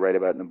think I write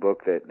about in the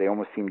book that they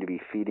almost seem to be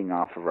feeding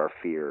off of our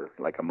fear,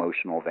 like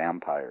emotional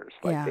vampires.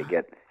 Like they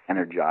get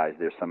energized,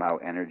 they're somehow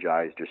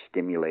energized or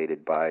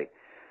stimulated by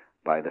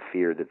the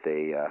fear that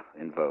they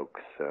invoke.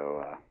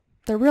 So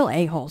they're real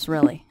a-holes,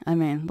 really. I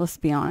mean, let's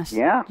be honest.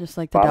 Yeah, just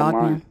like the dog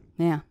man.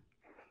 Yeah,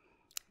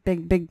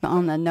 big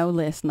on the no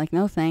list. Like,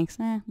 no thanks.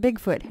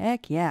 Bigfoot,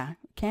 heck yeah,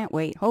 can't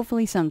wait.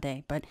 Hopefully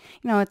someday. But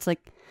it's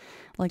like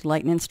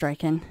lightning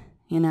striking.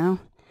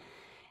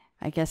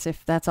 I guess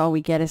if that's all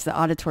we get is the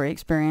auditory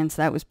experience,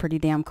 that was pretty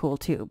damn cool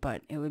too.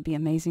 But it would be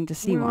amazing to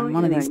see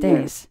one of these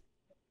days.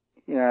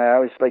 I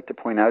always like to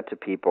point out to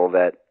people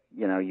that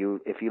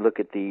if you look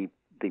at the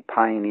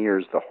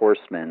pioneers, the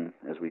horsemen,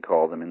 as we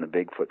call them in the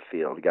Bigfoot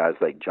field, guys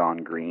like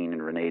John Green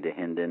and Rene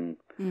DeHinden,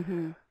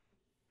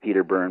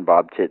 Peter Byrne,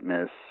 Bob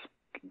Titmus,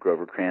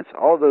 Grover Krantz,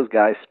 all of those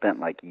guys spent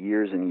like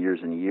years and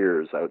years and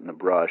years out in the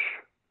brush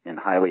in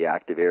highly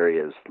active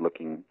areas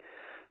looking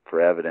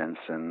for evidence,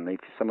 and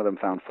some of them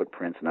found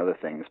footprints and other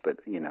things, but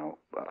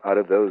out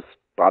of those,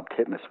 Bob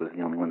Titmus was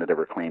the only one that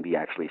ever claimed he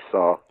actually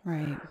saw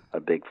a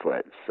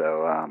Bigfoot.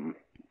 So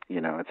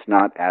it's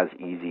not as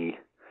easy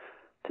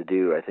to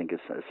do, I think, as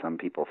some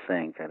people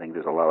think. I think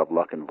there's a lot of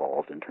luck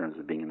involved in terms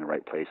of being in the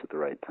right place at the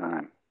right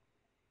time.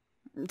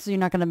 So you're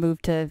not going to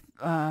move to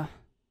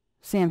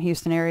Sam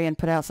Houston area and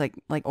put out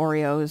like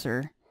Oreos,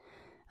 or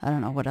I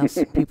don't know what else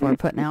people are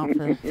putting out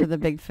for the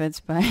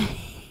Bigfoots, but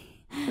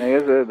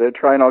they're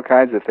trying all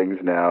kinds of things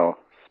now,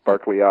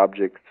 sparkly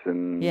objects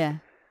and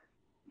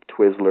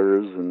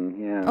Twizzlers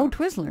and Oh,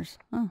 Twizzlers.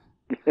 Oh.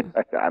 I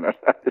don't know.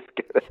 Just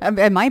kidding.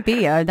 It might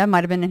be. That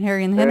might have been in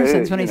Harry and the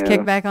Hendersons when he's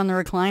kicked back on the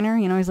recliner.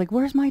 He's like,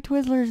 "Where's my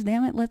Twizzlers?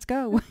 Damn it, let's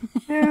go."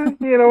 Yeah,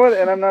 you know what?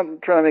 And I'm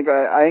not trying to think.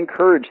 I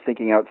encourage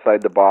thinking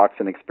outside the box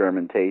and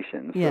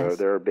experimentation. So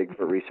there are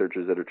Bigfoot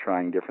researchers that are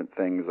trying different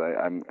things.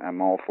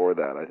 I'm all for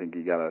that. I think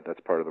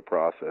that's part of the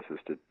process, is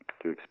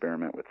to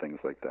experiment with things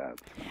like that.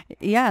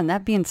 Yeah, and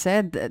that being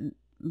said,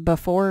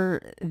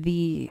 before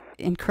the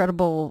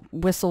incredible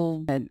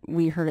whistle that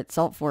we heard at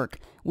Salt Fork,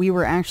 we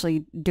were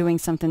actually doing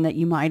something that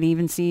you might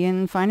even see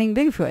in Finding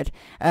Bigfoot.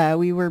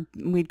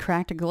 We'd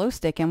cracked a glow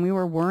stick and we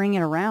were whirring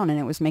it around, and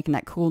it was making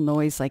that cool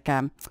noise like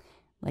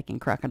in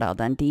Crocodile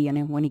Dundee,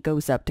 and when he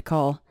goes up to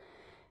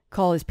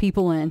call his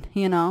people in,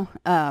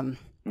 and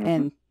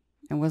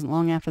it wasn't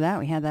long after that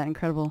we had that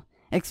incredible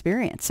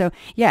experience. So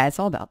yeah, it's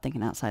all about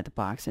thinking outside the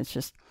box.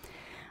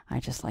 I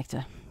just like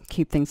to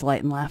keep things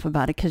light and laugh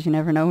about it, because you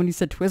never know. When you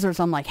said Twizzlers,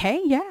 I'm like,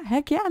 hey, yeah,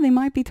 heck yeah, they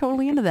might be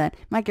totally into that.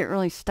 Might get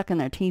really stuck in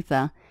their teeth,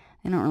 though.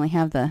 They don't really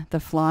have the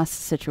floss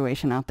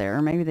situation out there,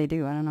 or maybe they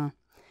do, I don't know.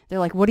 They're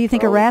like, what do you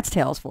think a rat's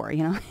tail's for,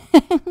 They're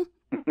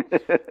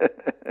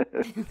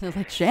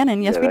like,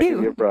 Shannon, yes, we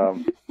do. That could be a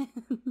problem.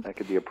 That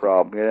could be a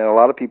problem. A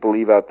lot of people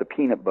leave out the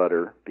peanut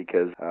butter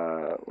because,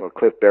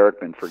 Cliff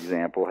Barrickman, for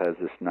example, has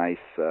this nice,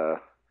 I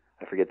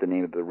forget the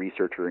name of the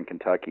researcher in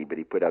Kentucky, but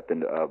he put out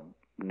the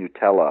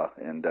Nutella,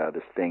 and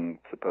this thing,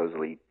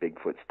 supposedly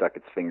Bigfoot stuck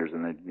its fingers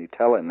in the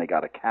Nutella, and they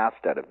got a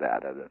cast out of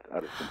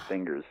some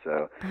fingers.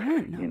 So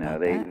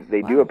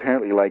they do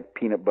apparently like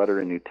peanut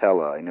butter and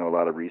Nutella. I know a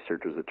lot of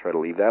researchers that try to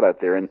leave that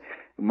out there, and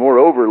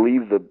moreover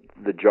leave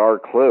the jar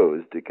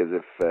closed, because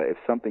if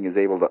something is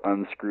able to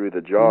unscrew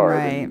the jar,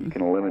 then you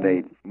can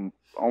eliminate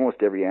almost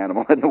every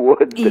animal in the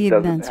woods that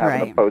doesn't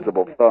have an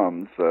opposable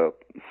thumb. So.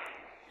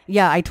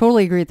 Yeah, I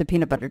totally agree with the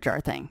peanut butter jar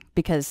thing,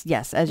 because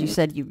yes, as you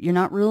said, you're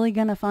not really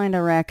going to find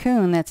a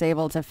raccoon that's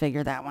able to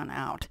figure that one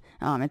out.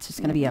 It's just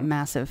going to be a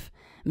massive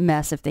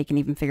mess if they can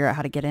even figure out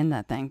how to get in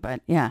that thing.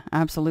 But yeah,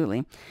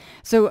 absolutely.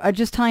 So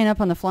just tying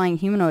up on the flying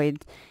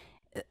humanoid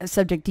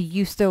subject, do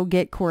you still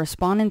get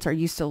correspondence? Are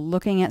you still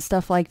looking at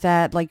stuff like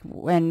that?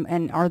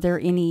 And are there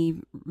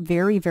any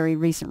very, very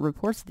recent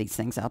reports of these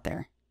things out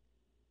there?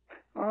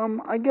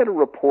 I get a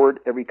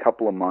report every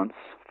couple of months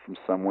from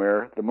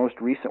somewhere. The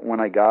most recent one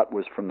I got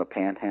was from the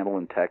Panhandle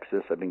in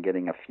Texas. I've been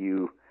getting a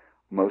few,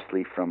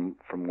 mostly from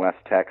West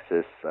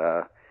Texas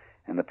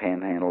and the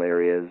Panhandle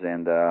areas.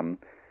 And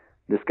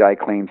this guy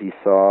claims he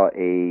saw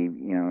a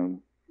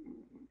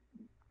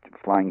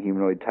flying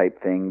humanoid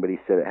type thing, but he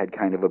said it had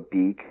kind of a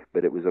beak,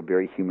 but it was a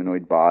very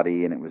humanoid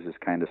body, and it was just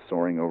kind of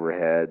soaring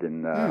overhead.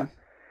 And that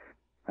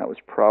was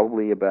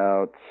probably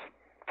about,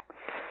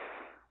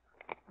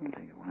 I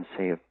want to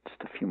say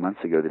just a few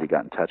months ago that he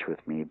got in touch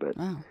with me. But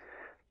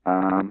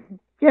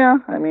yeah,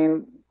 I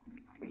mean,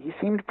 he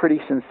seemed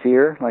pretty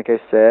sincere, like I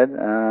said.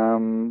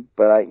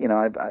 But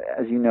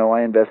as you know,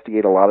 I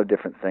investigate a lot of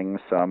different things.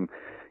 So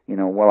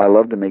while I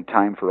love to make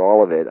time for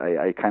all of it,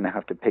 I kind of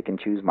have to pick and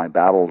choose my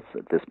battles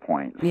at this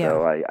point. Yeah.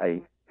 So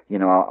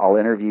I'll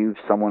interview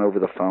someone over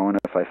the phone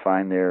if I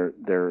find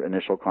their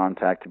initial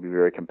contact to be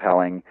very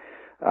compelling.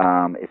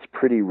 It's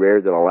pretty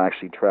rare that I'll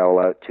actually travel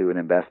out to and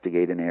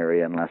investigate an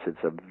area unless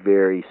it's a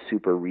very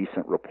super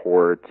recent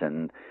report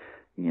and,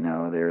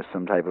 there's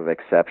some type of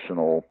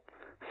exceptional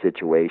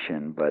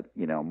situation. But,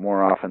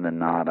 more often than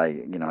not,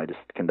 I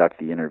just conduct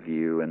the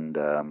interview, and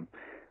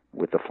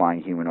with the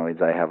flying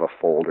humanoids, I have a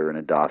folder and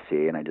a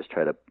dossier, and I just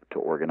try to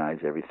organize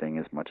everything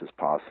as much as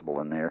possible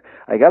in there.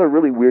 I got a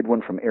really weird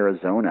one from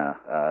Arizona,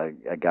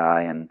 a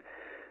guy, and,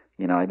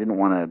 I didn't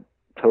want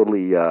to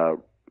totally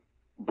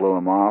blow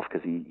him off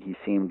because he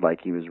seemed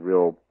like he was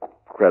real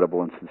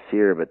credible and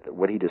sincere, but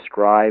what he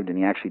described, and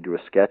he actually drew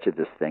a sketch of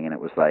this thing, and it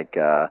was like,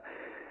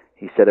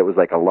 he said it was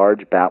like a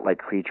large bat-like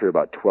creature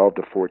about 12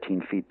 to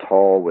 14 feet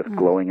tall with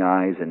glowing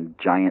eyes and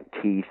giant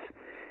teeth.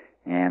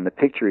 And the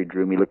picture he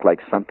drew me looked like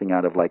something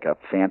out of like a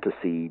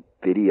fantasy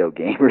video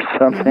game or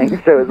something.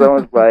 So it was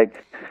almost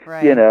like,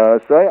 right.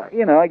 So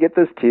I get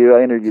this too.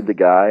 I interviewed the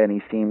guy, and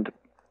he seemed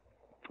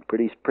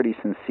pretty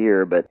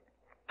sincere, but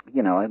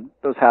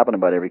those happen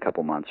about every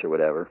couple months or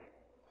whatever.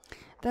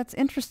 That's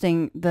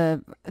interesting.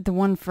 The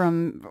one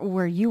from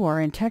where you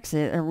are in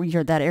Texas, or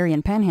you're that area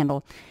in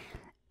Panhandle,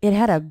 it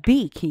had a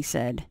beak, he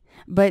said.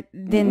 But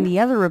then the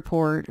other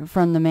report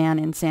from the man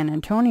in San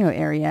Antonio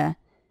area,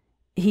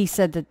 he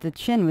said that the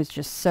chin was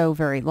just so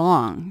very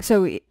long.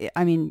 So,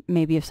 I mean,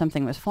 maybe if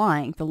something was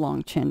flying, the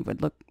long chin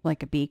would look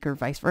like a beak or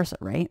vice versa,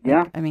 right?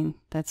 Yeah. I mean,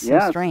 that's so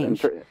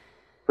strange.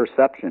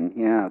 Perception,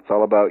 yeah. It's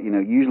all about,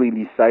 usually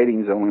these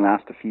sightings only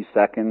last a few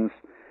seconds.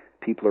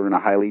 People are in a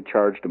highly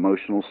charged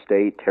emotional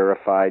state,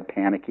 terrified,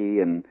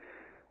 panicky, and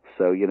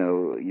so,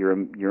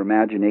 your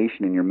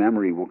imagination and your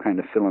memory will kind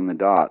of fill in the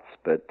dots,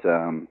 but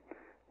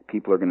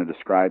people are going to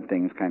describe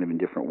things kind of in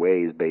different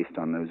ways based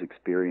on those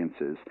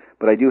experiences.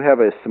 But I do have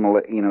a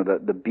similar,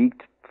 the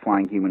beaked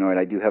flying humanoid.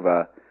 I do have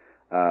a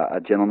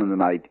gentleman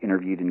that I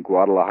interviewed in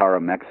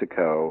Guadalajara,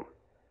 Mexico.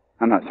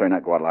 Not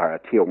Guadalajara,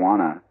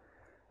 Tijuana,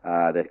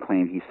 that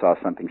claimed he saw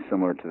something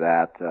similar to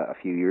that a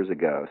few years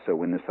ago. So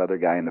when this other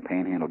guy in the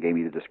Panhandle gave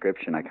me the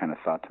description, I kind of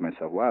thought to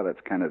myself, wow,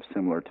 that's kind of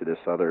similar to this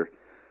other.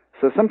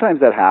 So sometimes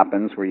that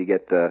happens where you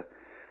get the,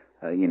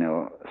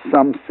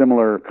 some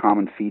similar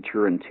common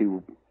feature in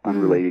two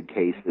unrelated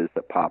cases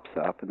that pops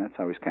up, and that's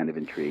always kind of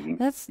intriguing.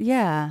 Then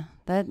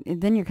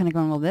you're kind of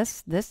going, well,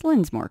 this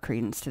lends more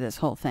credence to this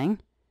whole thing.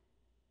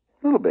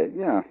 A little bit,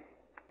 yeah.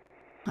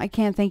 I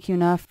can't thank you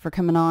enough for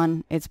coming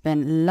on. It's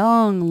been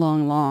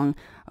long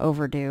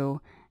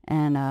overdue,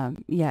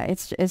 and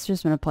it's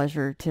just been a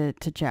pleasure to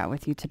chat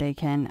with you today,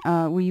 Ken.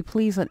 Will you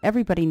please let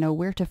everybody know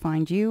where to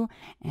find you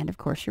and, of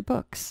course, your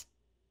books?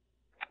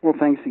 Well,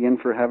 thanks again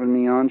for having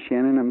me on,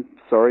 Shannon. I'm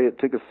sorry it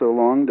took us so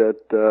long.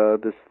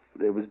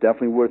 It was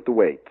definitely worth the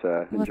wait.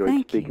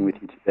 Enjoyed speaking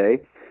with you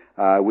today.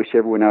 I wish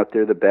everyone out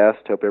there the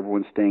best. Hope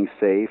everyone's staying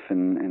safe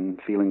and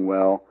feeling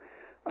well.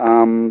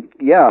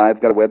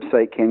 I've got a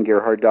website,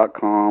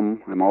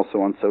 kengerhard.com. I'm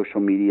also on social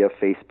media,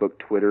 Facebook,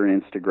 Twitter,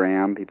 and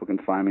Instagram. People can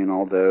find me on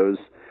all those.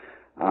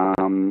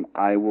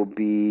 I will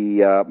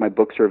be, my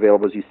books are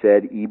available, as you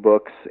said,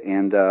 ebooks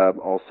and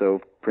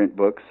also print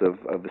books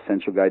of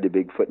Essential Guide to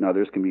Bigfoot and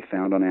others can be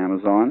found on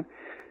Amazon.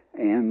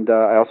 And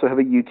I also have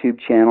a YouTube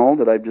channel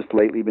that I've just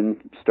lately been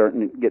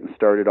getting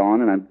started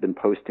on, and I've been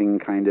posting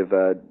kind of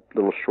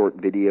little short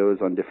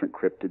videos on different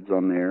cryptids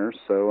on there.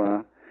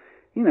 So,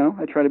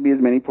 I try to be as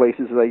many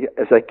places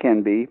as I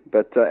can be.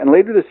 But and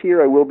later this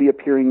year, I will be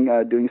appearing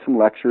doing some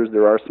lectures.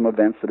 There are some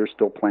events that are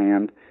still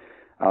planned.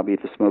 I'll be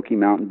at the Smoky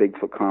Mountain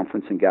Bigfoot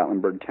Conference in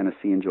Gatlinburg,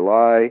 Tennessee in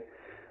July.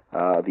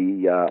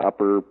 The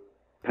Upper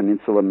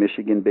Peninsula,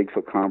 Michigan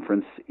Bigfoot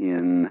Conference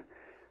in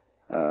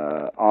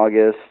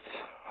August.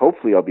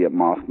 Hopefully I'll be at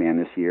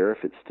Mothman this year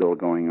if it's still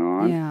going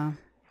on. Yeah.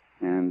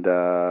 And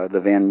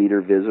the Van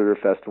Meter Visitor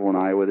Festival in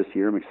Iowa this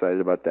year. I'm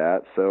excited about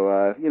that. So,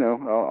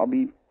 I'll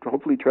be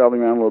hopefully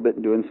traveling around a little bit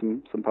and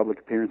doing some public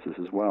appearances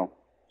as well.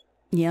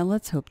 Yeah,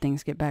 let's hope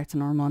things get back to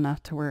normal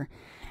enough to where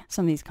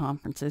some of these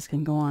conferences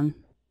can go on.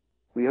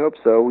 We hope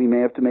so. We may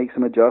have to make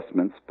some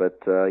adjustments, but,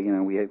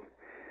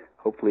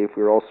 hopefully if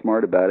we're all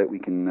smart about it, we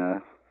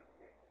can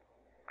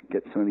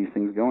get some of these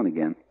things going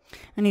again.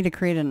 I need to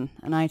create an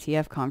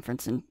ITF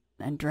conference and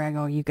drag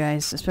all you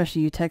guys,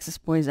 especially you Texas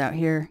boys out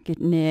here, get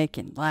Nick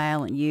and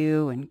Lyle and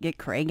you, and get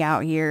Craig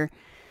out here.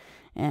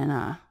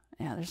 And,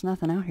 there's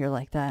nothing out here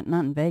like that.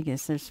 Not in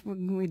Vegas.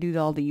 We do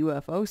all the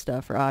UFO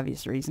stuff for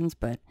obvious reasons,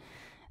 but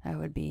that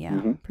would be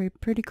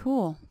pretty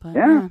cool. But,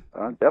 yeah,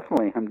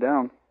 definitely. I'm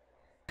down.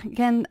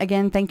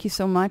 Again, thank you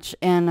so much.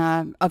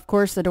 And of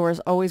course, the door is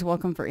always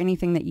welcome for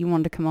anything that you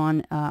want to come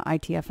on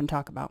ITF and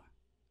talk about.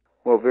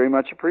 Well, very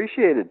much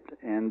appreciated.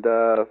 And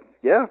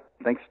yeah,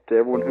 thanks to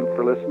everyone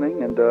for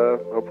listening. And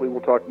hopefully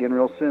we'll talk again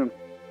real soon.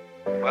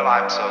 Well,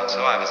 I'm so-and-so.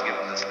 I was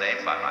given this name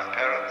by my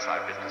parents.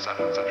 I've been to such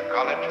and such a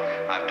college.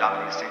 I've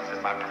done these things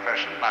in my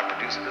profession. I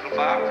produce a little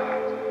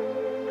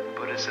biography.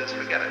 Buddha says,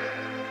 forget it.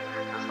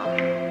 That's not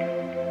true.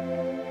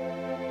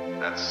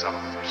 That's some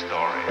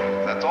story.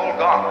 That's all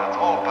gone. That's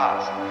all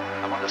past.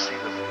 I want to see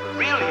the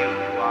real you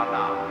are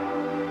now.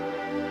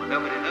 Well,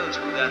 nobody knows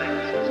who that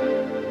is.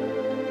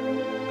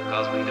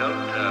 Because we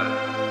don't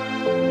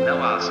know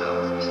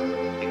ourselves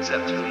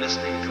except through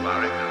listening to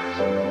our echoes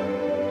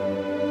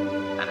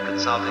and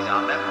consulting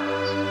our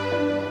memories.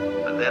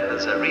 But then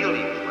there's a real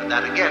you, and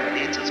that again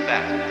leads us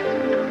back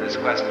to this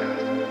question.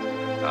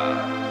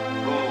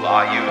 Who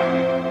are you?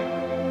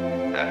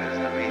 That is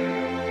the real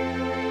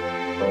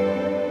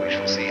you. We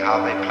shall see how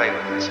they play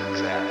with this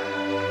exam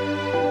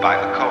by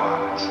the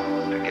koans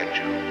to get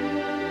you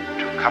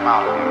to come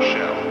out of your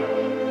shell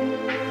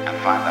and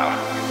find out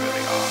who you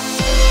really are.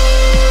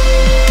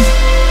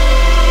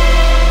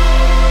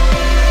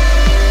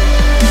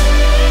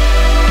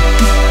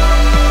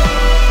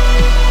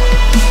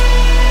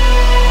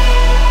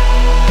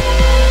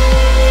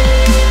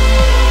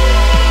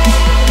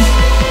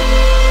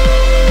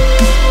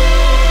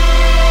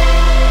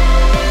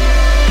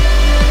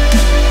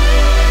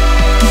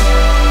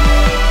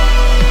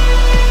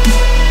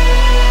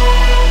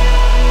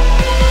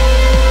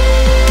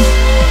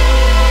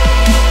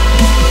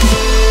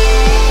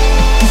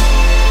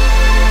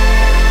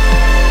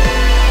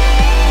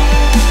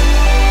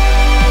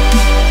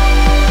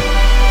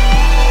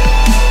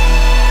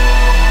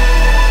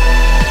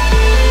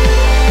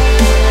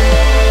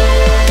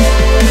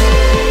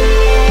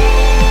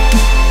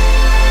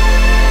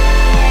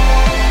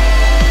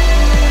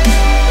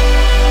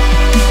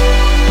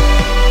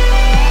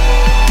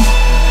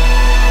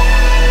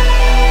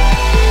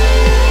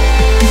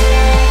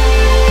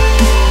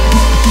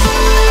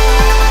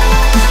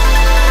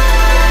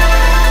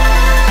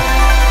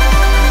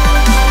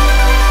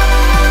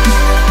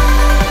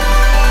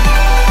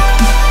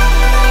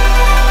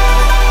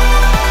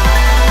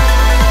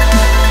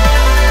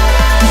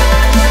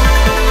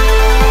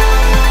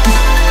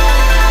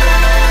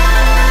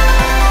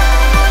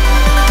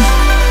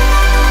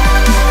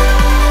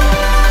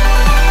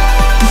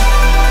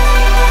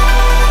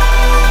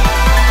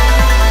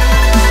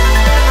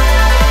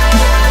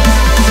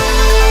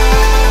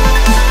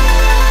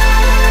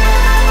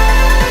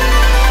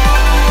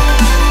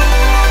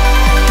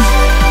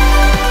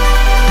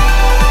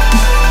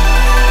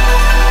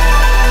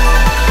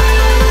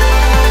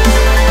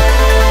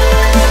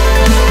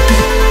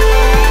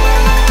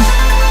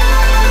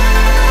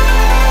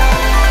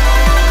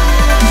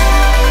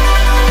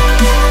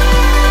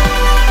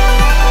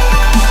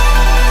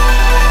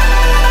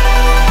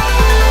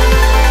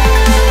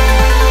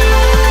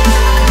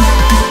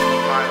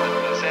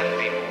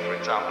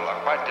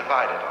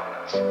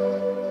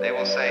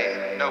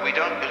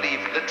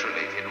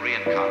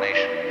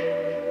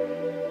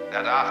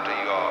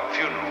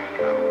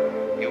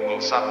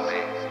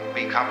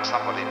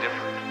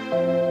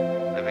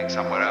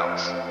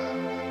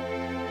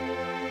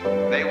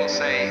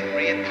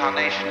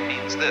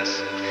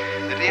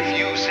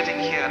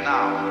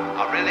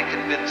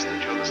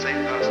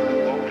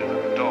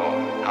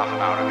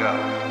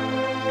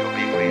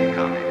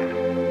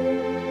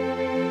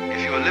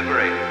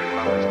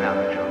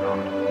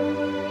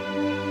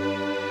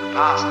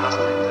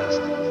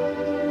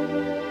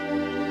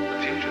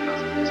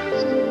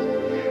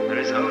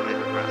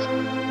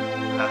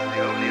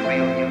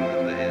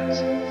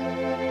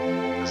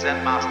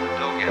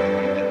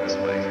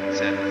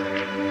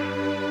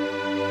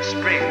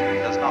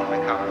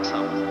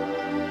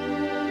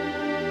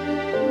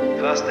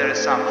 First there is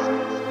summer,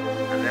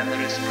 and then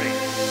there is spring.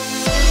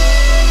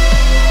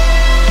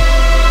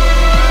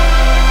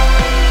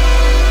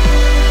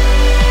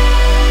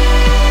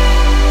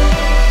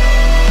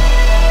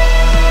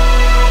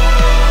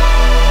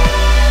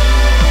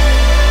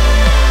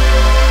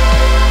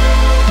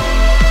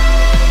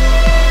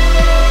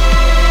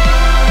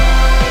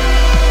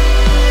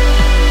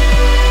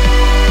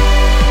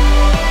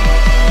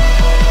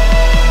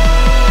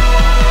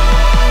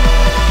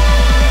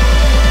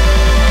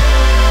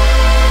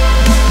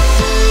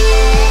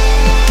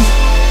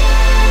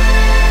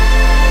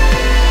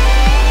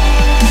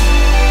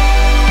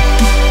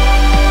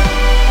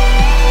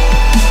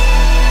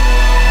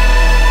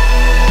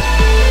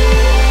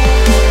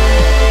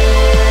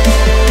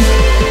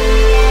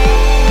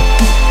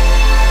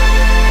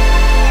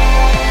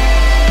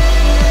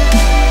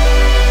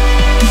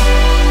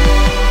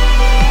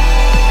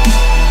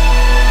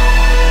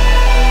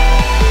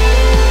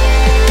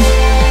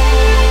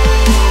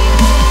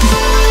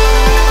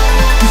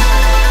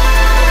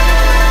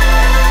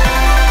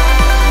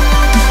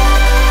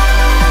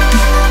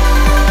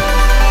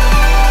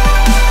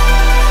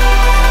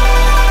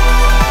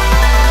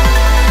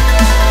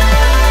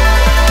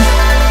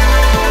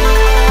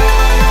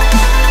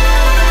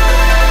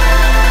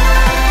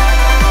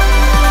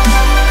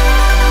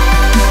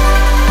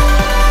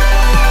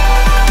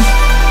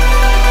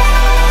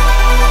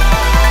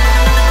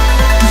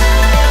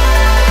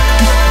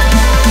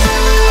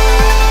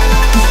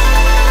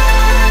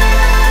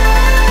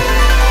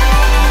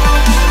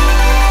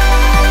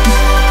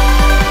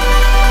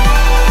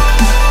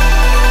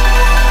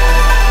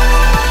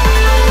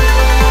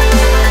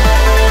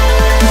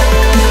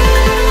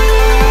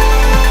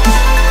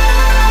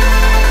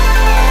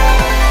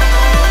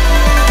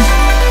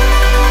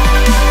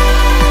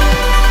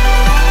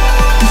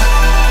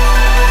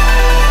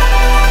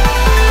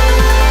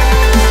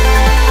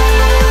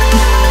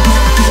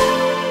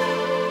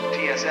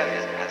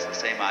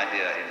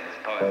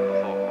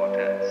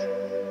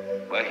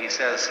 he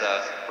says,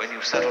 when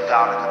you settle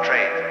down in the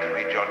train to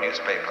read your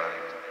newspaper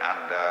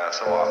and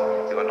so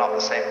on, you are not the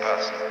same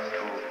person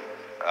who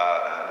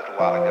a little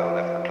while ago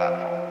left the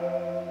platform.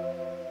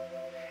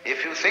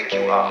 If you think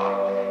you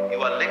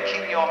are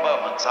linking your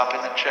moments up in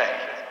a chain.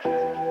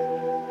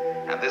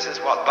 And this is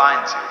what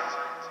binds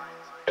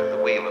you to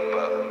the wheel of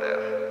birth and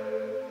death.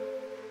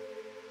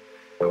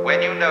 But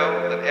when you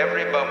know that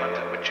every moment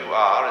in which you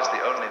are is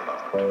the only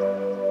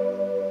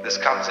moment, this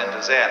comes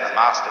into Zen. A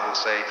master will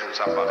say to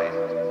somebody,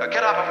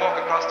 get up and walk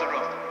across the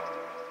room.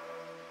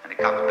 And he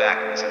comes back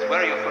and he says, where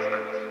are your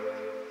footprints?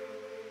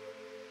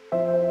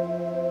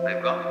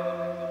 They've gone.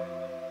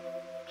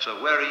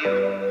 So where are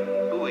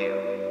you? Who are you?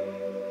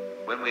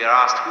 When we are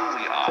asked who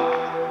we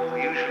are,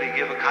 we usually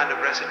give a kind of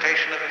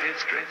recitation of a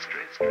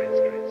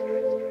history.